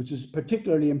 which is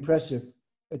particularly impressive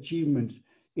achievement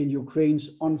in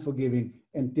Ukraine's unforgiving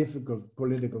and difficult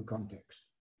political context.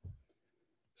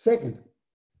 Second,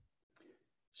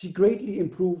 she greatly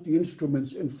improved the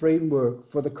instruments and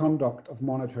framework for the conduct of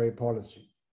monetary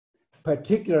policy.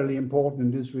 Particularly important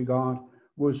in this regard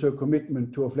was her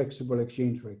commitment to a flexible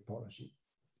exchange rate policy.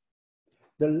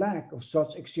 The lack of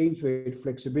such exchange rate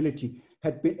flexibility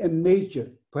had been a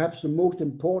major, perhaps the most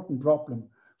important problem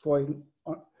for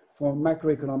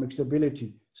macroeconomic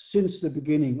stability since the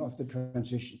beginning of the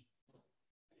transition.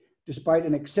 Despite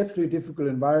an exceptionally difficult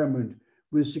environment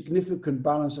with significant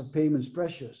balance of payments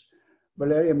pressures,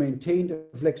 Valeria maintained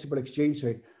a flexible exchange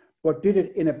rate, but did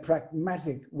it in a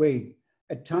pragmatic way,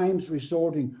 at times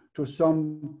resorting to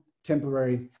some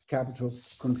temporary capital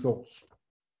controls.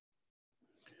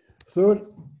 Third,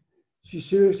 she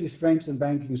seriously strengthened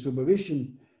banking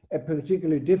supervision, a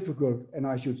particularly difficult and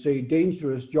I should say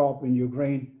dangerous job in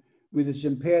Ukraine with its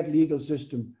impaired legal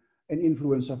system and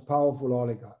influence of powerful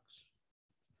oligarchs.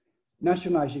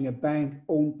 Nationalizing a bank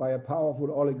owned by a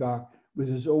powerful oligarch with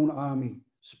his own army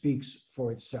speaks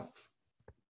for itself.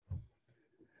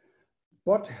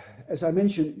 But as I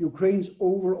mentioned, Ukraine's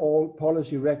overall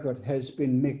policy record has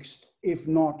been mixed, if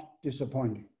not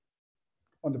disappointing.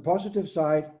 On the positive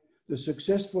side, the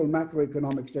successful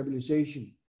macroeconomic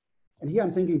stabilization, and here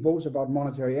I'm thinking both about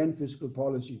monetary and fiscal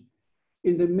policy,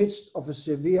 in the midst of a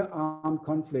severe armed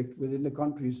conflict within the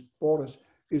country's borders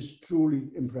is truly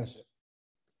impressive.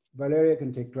 Valeria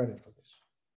can take credit for this.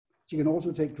 She can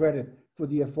also take credit for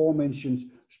the aforementioned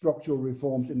structural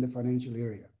reforms in the financial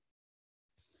area.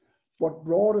 But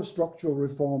broader structural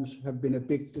reforms have been a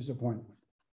big disappointment.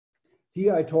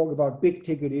 Here I talk about big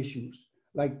ticket issues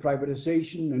like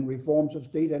privatization and reforms of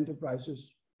state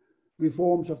enterprises,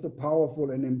 reforms of the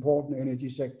powerful and important energy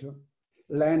sector,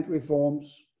 land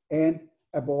reforms, and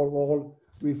above all,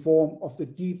 reform of the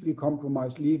deeply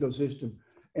compromised legal system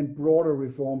and broader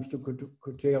reforms to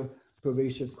curtail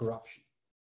pervasive corruption.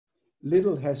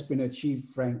 Little has been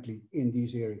achieved, frankly, in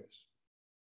these areas.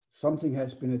 Something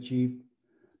has been achieved,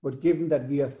 but given that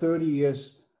we are 30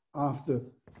 years after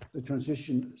the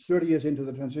transition, 30 years into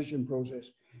the transition process,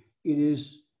 it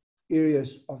is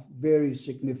areas of very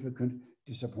significant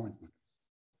disappointment.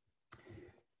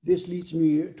 This leads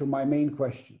me to my main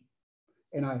question,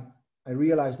 and I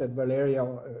realize that Valeria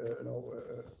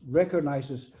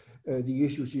recognizes the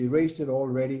issue. She raised it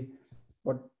already,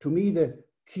 but to me the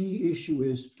key issue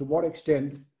is to what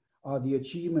extent are the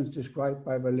achievements described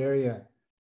by Valeria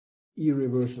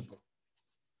irreversible?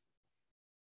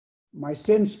 My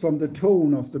sense from the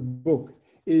tone of the book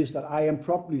is that I am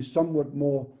probably somewhat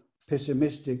more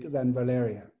pessimistic than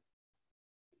Valeria.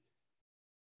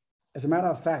 As a matter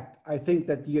of fact, I think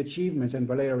that the achievements, and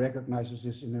Valeria recognizes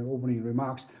this in her opening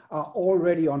remarks, are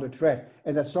already under threat,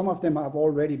 and that some of them have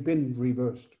already been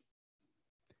reversed.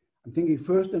 I'm thinking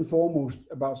first and foremost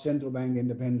about central bank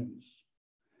independence.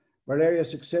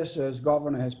 Valeria's successor as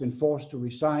governor has been forced to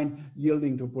resign,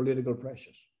 yielding to political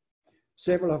pressures.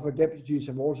 Several of her deputies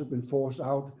have also been forced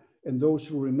out, and those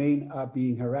who remain are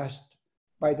being harassed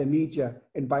by the media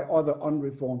and by other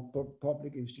unreformed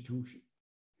public institutions.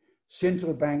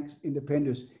 Central bank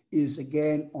independence is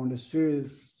again under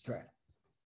serious threat.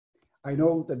 I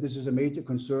know that this is a major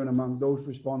concern among those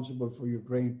responsible for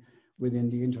Ukraine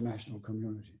within the international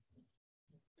community.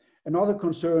 Another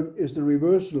concern is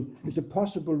the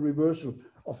possible reversal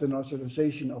of the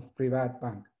nationalization of private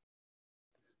bank.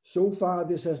 So far,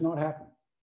 this has not happened,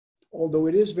 although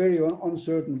it is very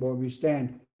uncertain where we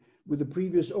stand, with the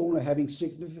previous owner having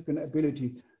significant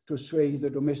ability to sway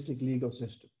the domestic legal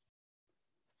system.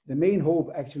 The main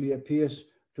hope actually appears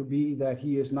to be that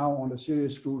he is now under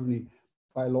serious scrutiny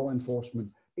by law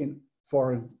enforcement in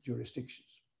foreign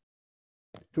jurisdictions.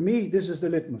 To me, this is the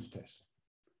litmus test.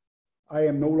 I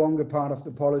am no longer part of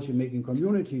the policy-making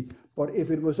community, but if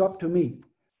it was up to me,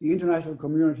 the international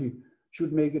community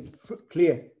should make it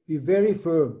clear, be very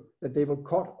firm, that they will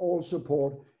cut all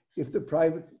support if the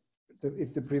private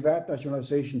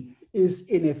nationalization is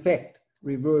in effect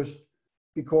reversed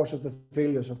because of the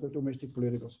failures of the domestic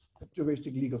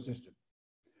legal system.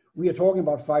 We are talking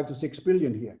about 5 to 6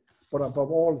 billion here, but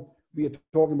above all, we are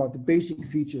talking about the basic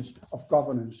features of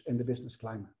governance and the business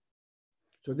climate.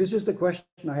 So this is the question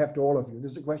I have to all of you.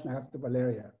 This is the question I have to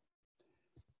Valeria.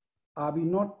 Are we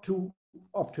not too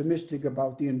optimistic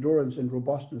about the endurance and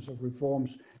robustness of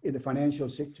reforms in the financial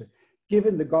sector,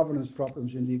 given the governance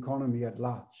problems in the economy at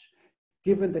large,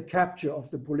 given the capture of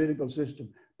the political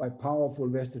system by powerful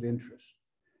vested interests?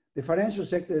 The financial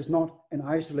sector is not an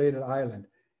isolated island,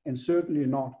 and certainly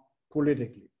not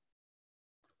politically.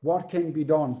 What can be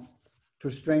done to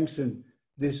strengthen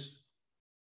this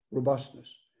robustness?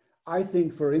 I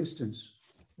think, for instance,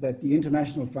 that the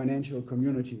international financial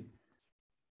community,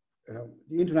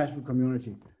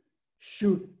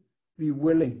 should be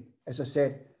willing, as I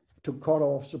said, to cut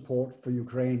off support for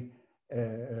Ukraine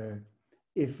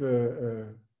if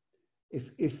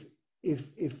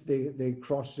they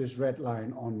cross this red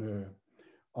line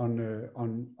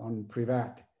on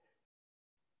Privat.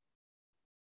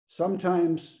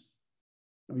 Sometimes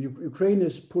Ukraine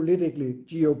is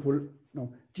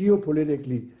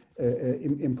geopolitically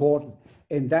important,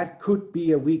 and that could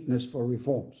be a weakness for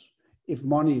reforms if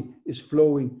money is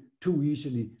flowing too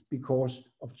easily because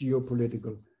of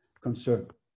geopolitical concern.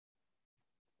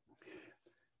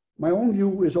 My own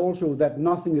view is also that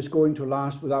nothing is going to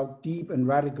last without deep and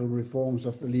radical reforms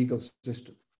of the legal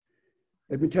system.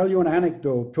 Let me tell you an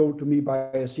anecdote told to me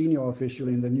by a senior official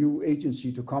in the new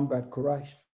agency to combat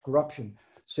corruption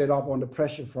set up under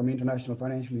pressure from international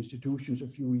financial institutions a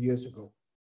few years ago.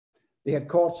 They had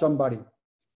caught somebody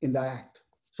in the act,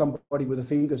 somebody with the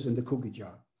fingers in the cookie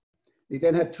jar. They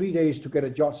then had 3 days to get a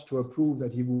judge to approve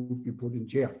that he would be put in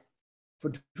jail. For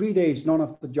 3 days, none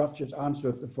of the judges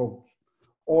answered the phones.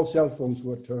 All cell phones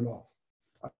were turned off.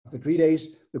 After 3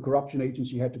 days, the corruption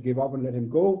agency had to give up and let him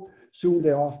go. Soon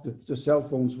thereafter, the cell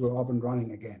phones were up and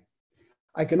running again.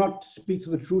 I cannot speak to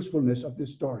the truthfulness of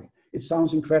this story. It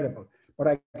sounds incredible, but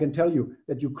I can tell you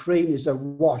that Ukraine is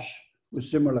awash with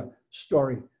similar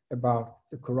story about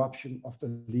the corruption of the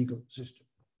legal system.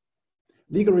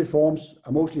 Legal reforms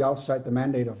are mostly outside the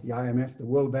mandate of the IMF, the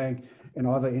World Bank, and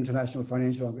other international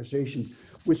financial organizations,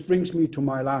 which brings me to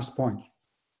my last point.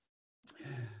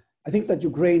 I think that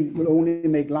Ukraine will only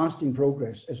make lasting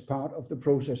progress as part of the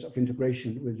process of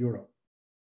integration with Europe.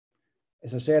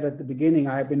 As I said at the beginning,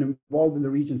 I have been involved in the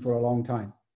region for a long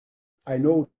time. I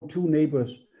know two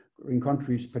neighboring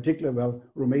countries particularly well,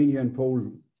 Romania and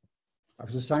Poland. I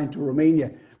was assigned to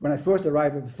Romania when I first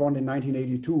arrived at the front in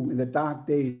 1982 in the dark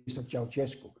days of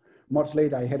Ceausescu. Much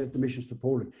later, I headed the missions to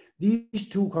Poland. These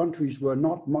two countries were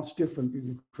not much different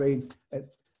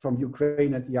from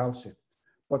Ukraine at the outset.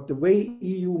 But the way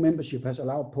EU membership has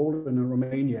allowed Poland and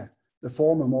Romania, the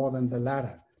former more than the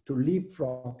latter, to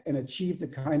leapfrog and achieve the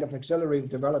kind of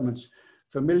accelerated developments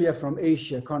familiar from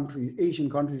Asian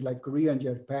countries like Korea and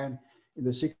Japan in the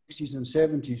 60s and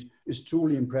 70s is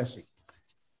truly impressive.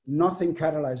 Nothing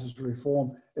catalyzes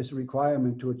reform as a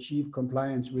requirement to achieve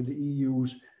compliance with the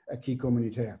EU's acquis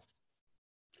communautaire.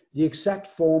 The exact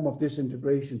form of this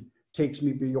integration takes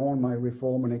me beyond my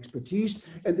reform and expertise,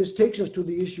 and this takes us to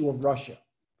the issue of Russia.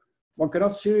 One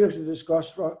cannot seriously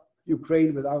discuss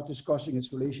Ukraine without discussing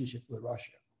its relationship with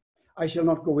Russia. I shall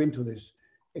not go into this,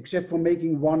 except for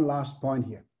making one last point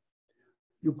here.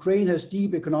 Ukraine has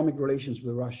deep economic relations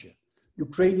with Russia.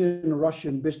 Ukrainian and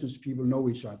Russian business people know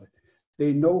each other.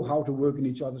 They know how to work in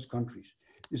each other's countries.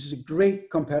 This is a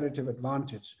great competitive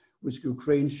advantage which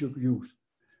Ukraine should use.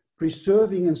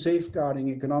 Preserving and safeguarding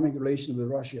economic relations with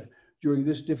Russia during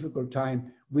this difficult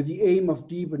time with the aim of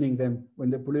deepening them when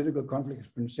the political conflict has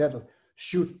been settled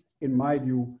should, in my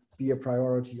view, be a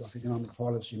priority of economic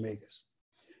policy makers.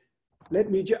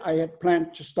 I had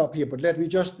planned to stop here, but let me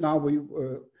just now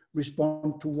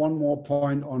respond to one more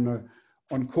point on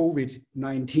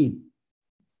COVID-19.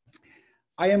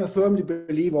 I am a firmly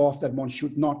believer of that one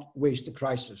should not waste a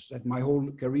crisis, that my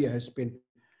whole career has been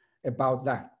about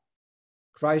that.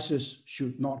 Crisis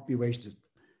should not be wasted.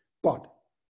 But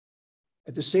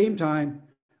at the same time,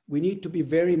 we need to be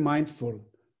very mindful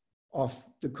of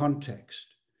the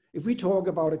context. If we talk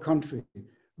about a country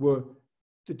where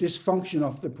the dysfunction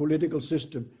of the political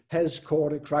system has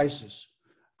caused a crisis,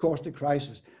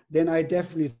 then I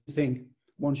definitely think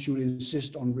one should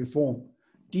insist on reform,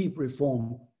 deep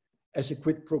reform, as a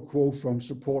quid pro quo from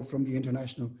support from the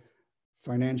international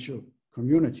financial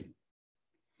community.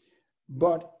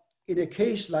 But in a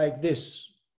case like this,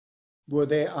 where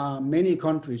there are many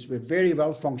countries with very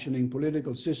well-functioning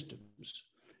political systems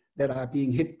that are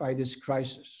being hit by this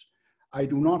crisis, I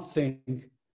do not think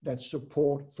that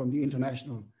support from the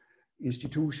international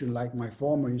institution, like my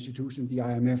former institution, the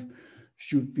IMF,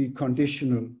 should be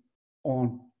conditional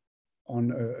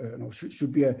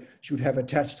should have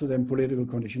attached to them political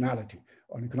conditionality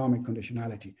or economic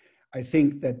conditionality. I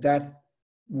think that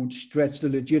would stretch the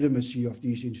legitimacy of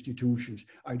these institutions.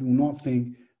 I do not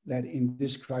think that in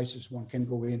this crisis one can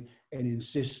go in and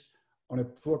insist on a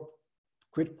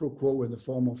quid pro quo in the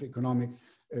form of economic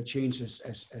changes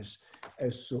as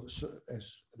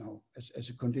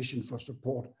a condition for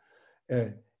support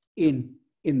in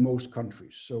most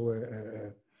countries. So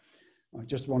I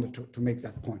just wanted to make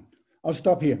that point. I'll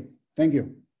stop here. Thank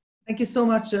you. Thank you so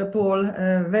much, Paul.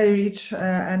 Very rich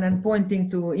and pointing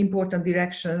to important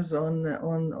directions on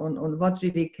what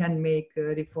really can make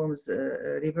reforms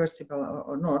reversible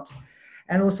or not,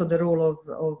 and also the role of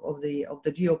the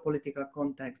geopolitical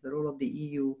context, the role of the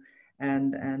EU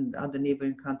and other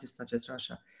neighboring countries such as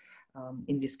Russia.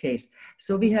 In this case,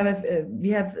 so we have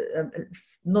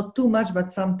not too much,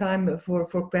 but some time for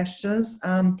questions.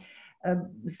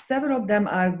 Several of them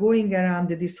are going around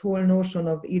this whole notion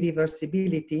of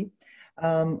irreversibility,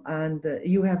 and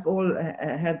you have all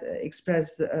had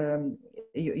expressed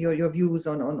your views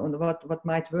on what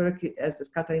might work.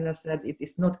 As Katarina said, it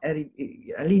is not a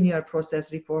linear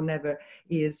process. Reform never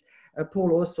is.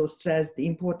 Paul also stressed the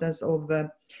importance of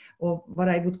what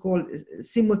I would call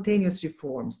simultaneous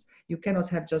reforms. You cannot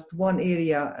have just one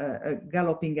area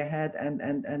galloping ahead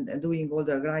and doing all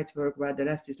the right work while the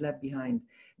rest is left behind,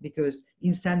 because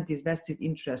incentives, vested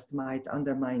interest might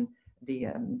undermine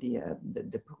the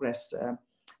progress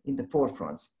in the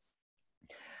forefront.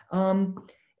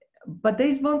 But there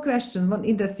is one question, one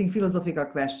interesting philosophical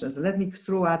question. So let me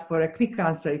throw out for a quick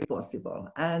answer if possible.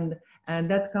 And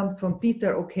that comes from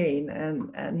Peter O'Kane,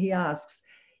 and he asks,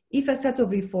 if a set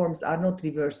of reforms are not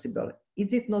reversible,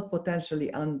 is it not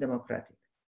potentially undemocratic?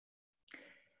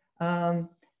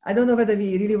 I don't know whether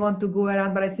we really want to go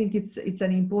around, but I think it's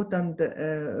an important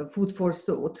food for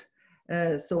thought.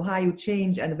 So how you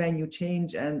change and when you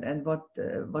change, and what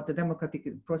the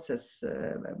democratic process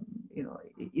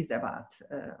is about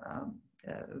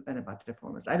when about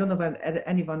reformers. I don't know if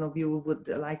any one of you would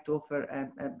like to offer a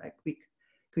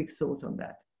quick thought on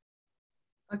that.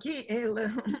 Okay,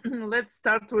 let's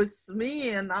start with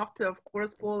me, and after, of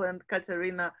course, Paul and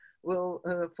Katerina will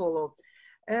follow.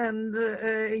 And,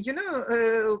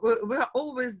 we're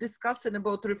always discussing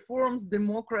about reforms,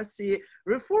 democracy.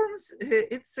 Reforms,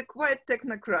 it's a quite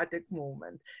technocratic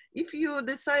movement. If you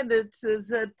decided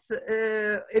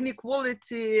that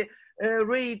inequality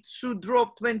rate should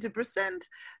drop 20%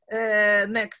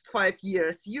 next 5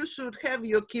 years, you should have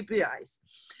your KPIs.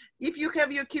 If you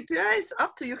have your KPIs,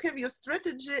 after you have your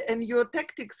strategy and your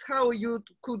tactics, how you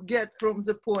could get from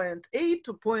the point A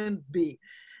to point B.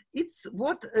 It's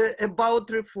what about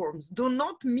reforms. Do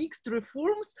not mix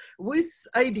reforms with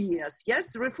ideas.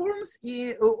 Yes, reforms,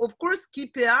 of course,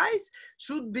 KPIs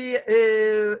should be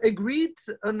agreed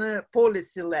on a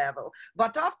policy level.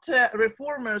 But after,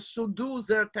 reformers should do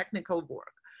their technical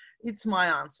work. It's my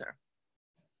answer.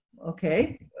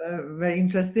 Okay, very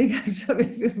interesting. I'm sure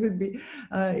we will be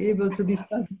able to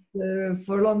discuss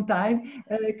for a long time.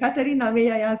 Katerina,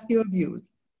 may I ask your views?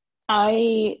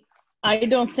 I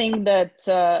don't think that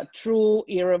true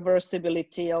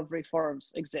irreversibility of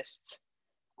reforms exists.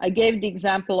 I gave the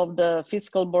example of the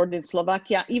fiscal board in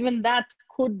Slovakia. Even that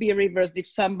could be reversed if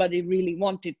somebody really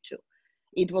wanted to.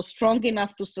 It was strong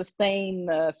enough to sustain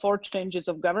 4 changes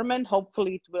of government.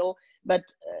 Hopefully it will, but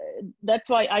that's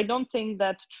why I don't think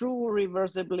that true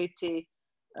reversibility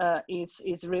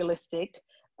is realistic.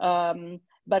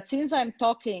 But since I'm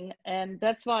talking, and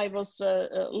that's why I was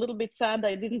a little bit sad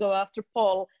I didn't go after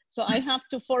Paul. So I have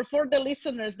to, for the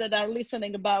listeners that are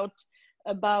listening about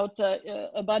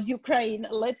Ukraine,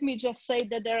 let me just say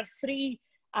that there are 3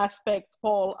 aspects,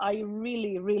 Paul, I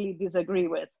really disagree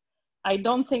with. I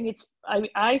don't think it's,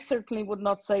 I certainly would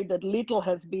not say that little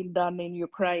has been done in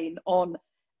Ukraine on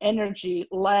energy,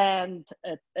 land,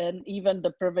 and even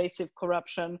the pervasive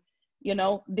corruption. You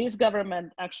know, this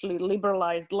government actually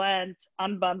liberalized land,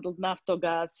 unbundled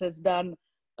Naftogaz, has done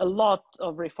a lot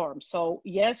of reforms. So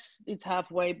yes, it's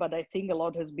halfway, but I think a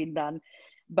lot has been done.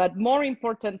 But more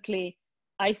importantly,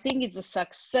 I think it's a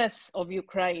success of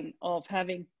Ukraine of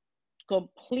having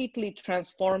completely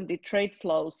transformed the trade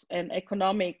flows and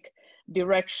economic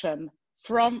direction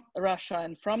from Russia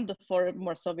and from the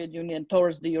former Soviet Union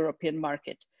towards the European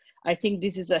market. I think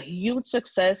this is a huge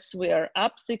success. We are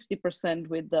up 60%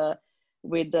 with the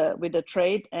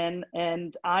trade, and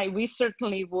we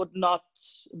certainly would not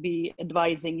be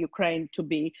advising Ukraine to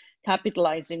be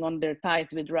capitalizing on their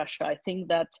ties with Russia. I think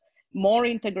that more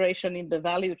integration in the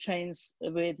value chains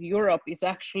with Europe is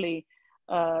actually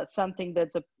something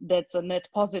that's a net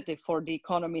positive for the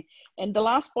economy. And the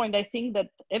last point, I think that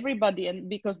everybody, and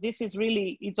because this is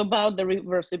really, it's about the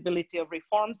reversibility of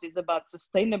reforms, it's about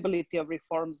sustainability of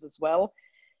reforms as well.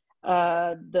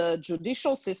 The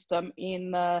judicial system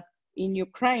in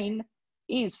Ukraine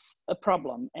is a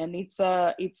problem, and it's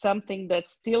something that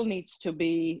still needs to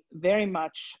be very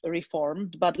much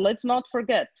reformed. But let's not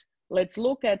forget, let's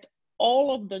look at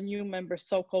all of the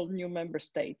so-called new member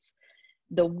states.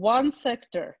 The one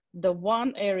sector, the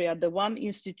one area, the one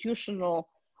institutional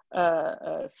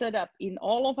setup in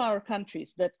all of our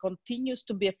countries that continues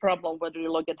to be a problem, whether you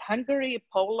look at Hungary,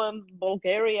 Poland,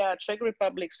 Bulgaria, Czech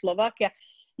Republic, Slovakia,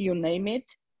 you name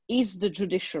it, is the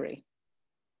judiciary.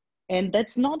 And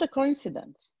that's not a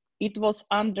coincidence. It was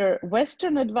under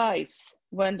Western advice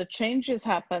when the changes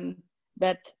happened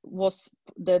that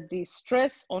the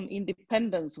stress on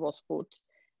independence was put,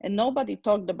 and nobody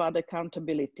talked about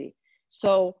accountability.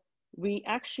 So we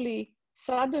actually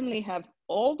suddenly have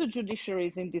all the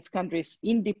judiciaries in these countries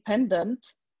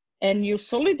independent, and you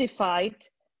solidified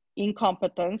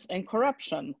incompetence and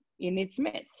corruption in its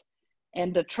midst.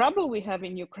 And the trouble we have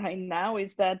in Ukraine now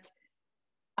is that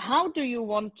how do you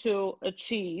want to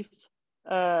achieve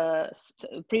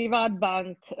private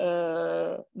bank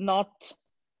not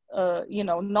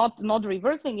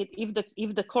reversing it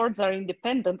if the courts are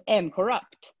independent and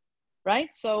corrupt?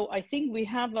 Right, so I think we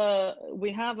have a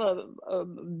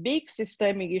big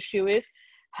systemic issue is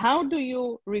how do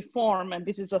you reform, and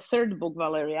this is a 3rd book,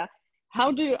 Valeria,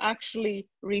 how do you actually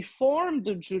reform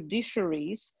the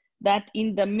judiciaries that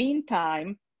in the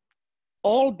meantime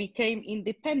all became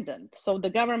independent, so the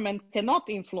government cannot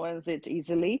influence it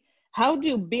easily? How do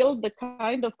you build the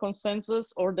kind of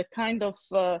consensus or the kind of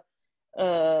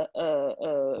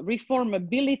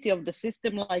reformability of the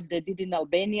system like they did in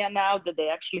Albania now, that they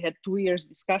actually had 2 years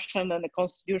discussion and a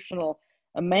constitutional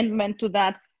amendment to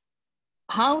that?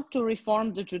 how to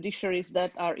reform the judiciaries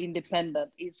that are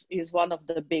independent is one of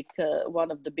the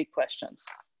big questions.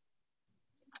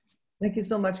 Thank you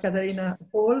so much, Katarina.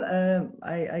 Paul,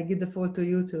 I give the floor to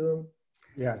you to.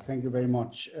 Yeah, thank you very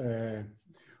much.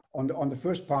 On the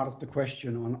first part of the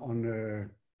question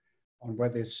on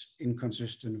whether it's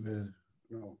inconsistent with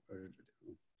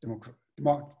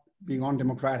being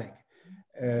undemocratic,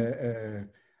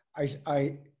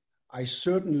 I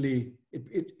certainly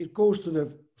it goes to the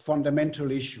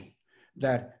fundamental issue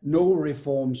that no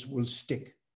reforms will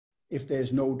stick if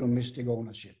there's no domestic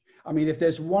ownership. I mean, if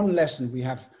there's one lesson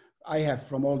I have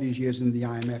from all these years in the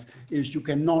IMF is you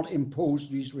cannot impose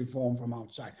these reforms from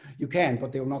outside. You can,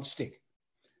 but they will not stick.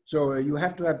 So you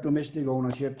have to have domestic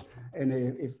ownership, and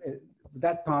if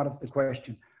that part of the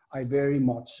question, I very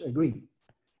much agree.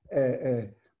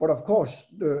 But of course,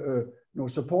 the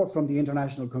support from the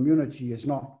international community is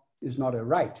not a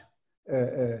right.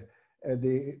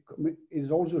 It is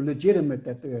also legitimate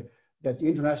that the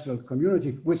international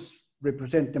community, which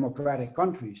represent democratic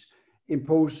countries,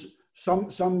 impose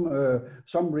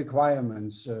some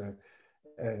requirements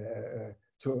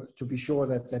to be sure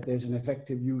that there's an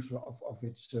effective use of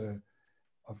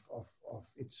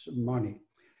its money.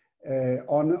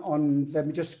 Let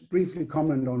me just briefly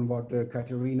comment on what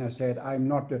Katerina said. I'm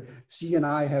not. She and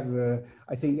I have,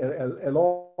 I think, a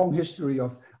long history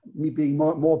of me being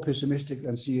more pessimistic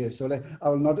than she is. So I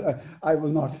will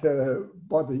not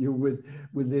bother you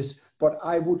with this. But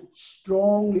I would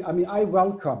strongly. I mean, I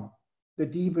welcome the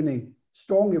deepening.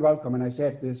 Strongly welcome, and I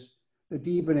said this, the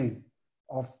deepening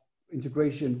of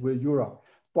integration with Europe.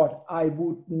 But I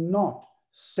would not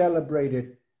celebrate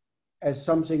it as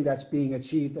something that's being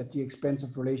achieved at the expense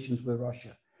of relations with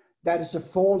Russia. That is a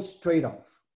false trade-off.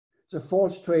 It's a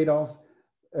false trade-off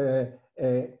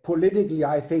politically,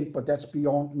 I think, but that's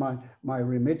beyond my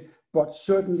remit, but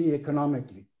certainly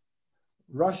economically.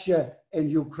 Russia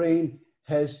and Ukraine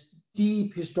has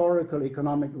deep historical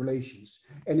economic relations,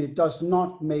 and it does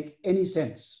not make any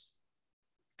sense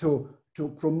to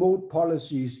promote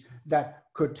policies that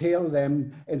curtail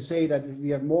them and say that if we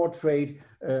have more trade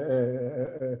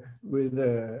with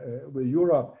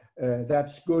Europe,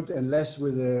 that's good, and less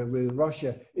with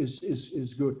Russia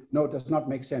is good. No, it does not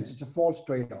make sense. It's a false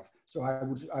trade-off. So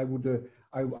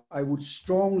I would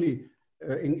strongly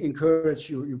encourage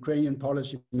Ukrainian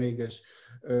policymakers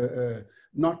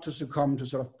not to succumb to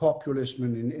sort of populism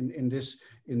in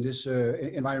this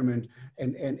environment,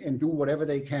 and do whatever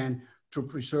they can to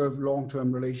preserve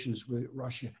long-term relations with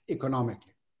Russia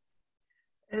economically.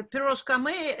 Piroshka,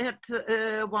 may I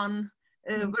add one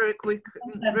very quick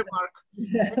remark?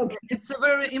 Okay. It's a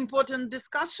very important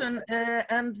discussion,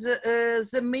 and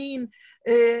the main,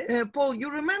 Paul, you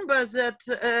remember that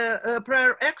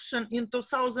prior action in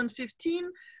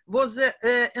 2015 was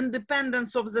the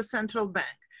independence of the central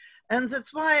bank. And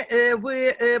that's why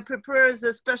we prepared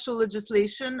the special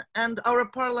legislation, and our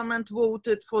parliament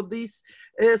voted for this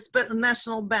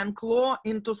national bank law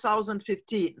in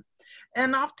 2015.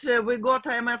 And after we got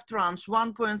IMF tranche,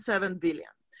 1.7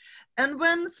 billion. And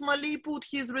when Smoley put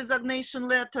his resignation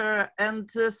letter and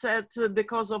said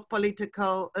because of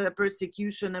political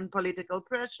persecution and political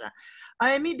pressure,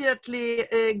 I immediately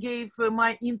gave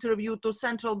my interview to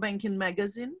Central Banking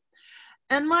magazine.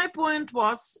 And my point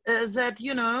was that,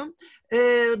 you know,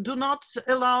 do not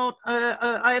allow,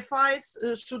 IFIs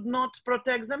should not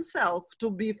protect themselves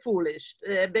to be foolish,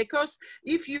 because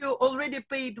if you already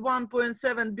paid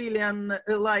 1.7 billion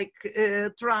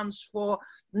tranche for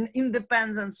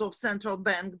independence of central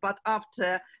bank, but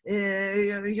after,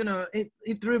 you know,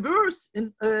 it reverse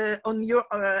on your,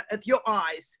 at your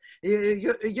eyes,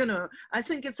 you know, I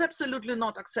think it's absolutely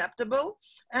not acceptable.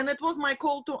 And it was my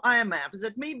call to IMF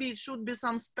that maybe it should be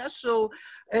some special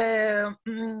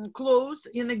clause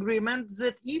in agreement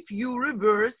that if you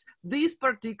reverse this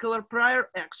particular prior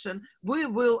action, we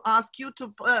will ask you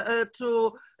to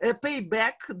pay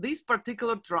back this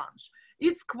particular tranche.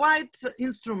 It's quite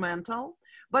instrumental,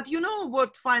 but you know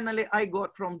what finally I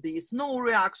got from this? No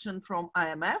reaction from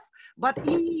IMF, but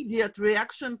immediate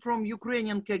reaction from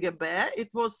Ukrainian KGB.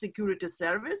 It was security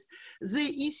service. They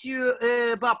issue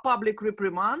a public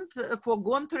reprimand for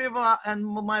Gontareva and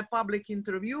my public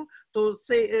interview to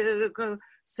say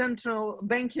Central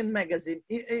Banking magazine.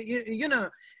 You know,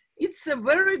 it's a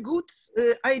very good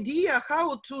idea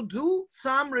how to do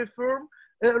some reform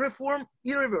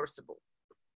irreversible.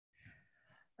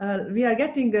 We are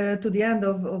getting to the end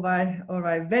of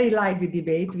our very lively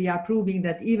debate. We are proving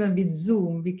that even with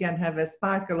Zoom, we can have a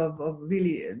sparkle of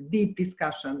really deep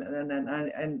discussion,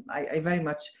 and I very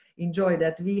much enjoy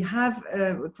that. We have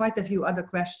quite a few other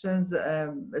questions,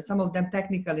 some of them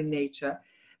technical in nature.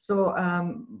 So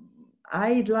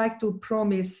I'd like to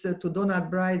promise to Donald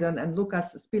Bryden and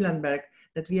Lucas Spillenberg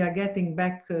that we are getting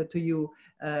back to you.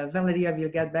 Valeria will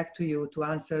get back to you to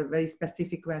answer very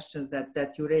specific questions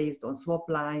that you raised on swap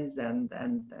lines and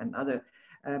other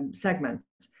segments.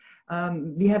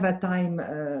 We have a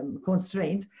time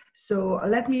constraint, so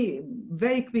let me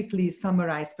very quickly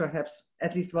summarize perhaps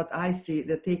at least what I see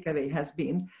the takeaway has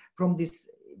been from this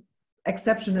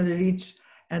exceptionally rich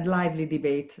and lively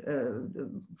debate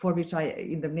for which I,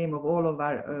 in the name of all of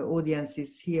our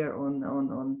audiences here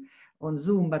on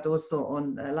Zoom, but also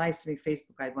on live stream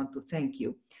Facebook, I want to thank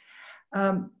you.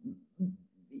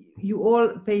 You all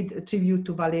paid tribute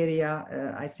to Valeria.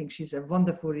 I think she's a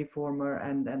wonderful reformer,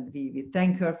 and we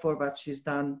thank her for what she's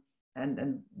done,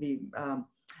 and we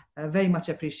very much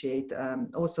appreciate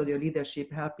also your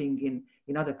leadership helping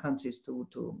in other countries to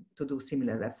do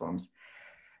similar reforms.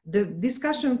 The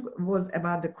discussion was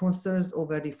about the concerns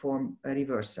over reform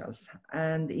reversals,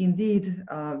 and indeed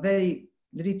very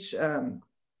rich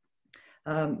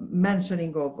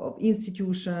mentioning of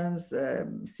institutions,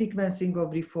 sequencing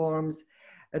of reforms,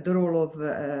 the role of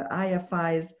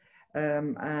IFIs,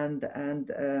 and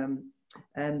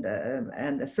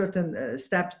certain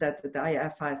steps that the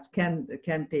IFIs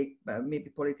can take, maybe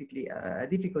politically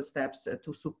difficult steps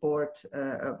to support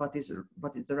what is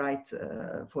the right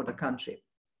for the country.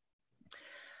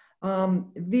 You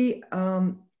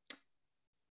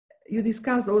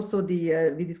discussed also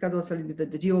we discussed also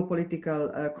the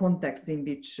geopolitical context in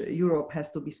which Europe has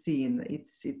to be seen.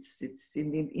 It's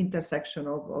in the intersection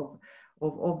of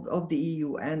the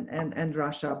EU and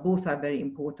Russia. Both are very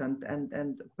important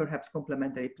and perhaps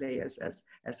complementary players, as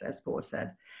Paul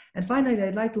said. And finally,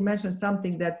 I'd like to mention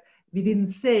something that we didn't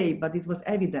say, but it was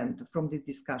evident from the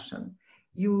discussion.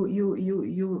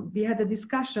 We had a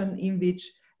discussion in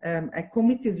which a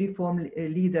committed reform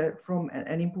leader from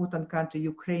an important country,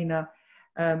 Ukraine,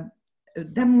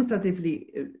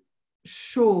 demonstratively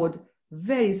showed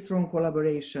very strong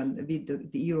collaboration with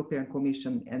the European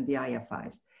Commission and the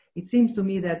IFIs. It seems to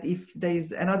me that if there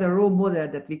is another role model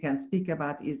that we can speak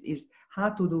about is how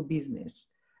to do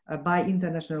business by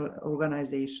international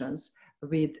organizations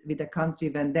with a country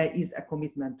when there is a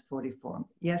commitment for reform.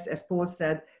 Yes, as Paul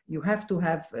said, you have to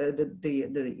have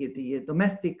the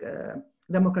domestic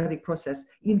democratic process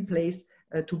in place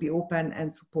to be open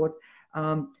and support,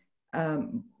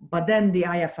 but then the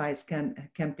IFIs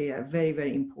can play a very,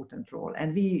 very important role.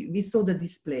 And we saw the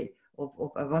display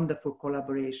of a wonderful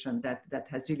collaboration that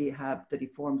has really helped the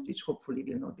reforms, which hopefully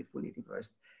will not be fully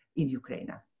reversed in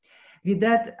Ukraine. With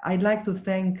that, I'd like to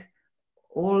thank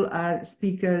all our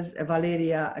speakers,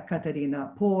 Valeria,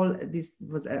 Katerina, Paul. This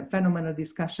was a phenomenal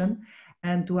discussion.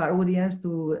 And to our audience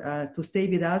to stay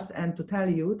with us and to tell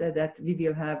you that we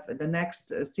will have the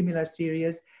next similar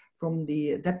series from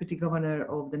the Deputy Governor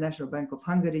of the National Bank of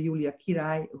Hungary, Julia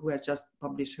Király, who has just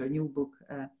published her new book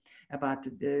about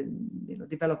the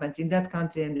developments in that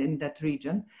country and in that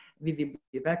region. We will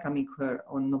be welcoming her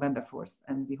on November 4th,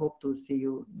 and we hope to see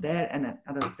you there and at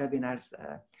other webinars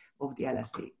of the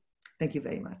LSE. Thank you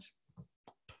very much.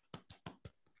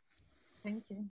 Thank you.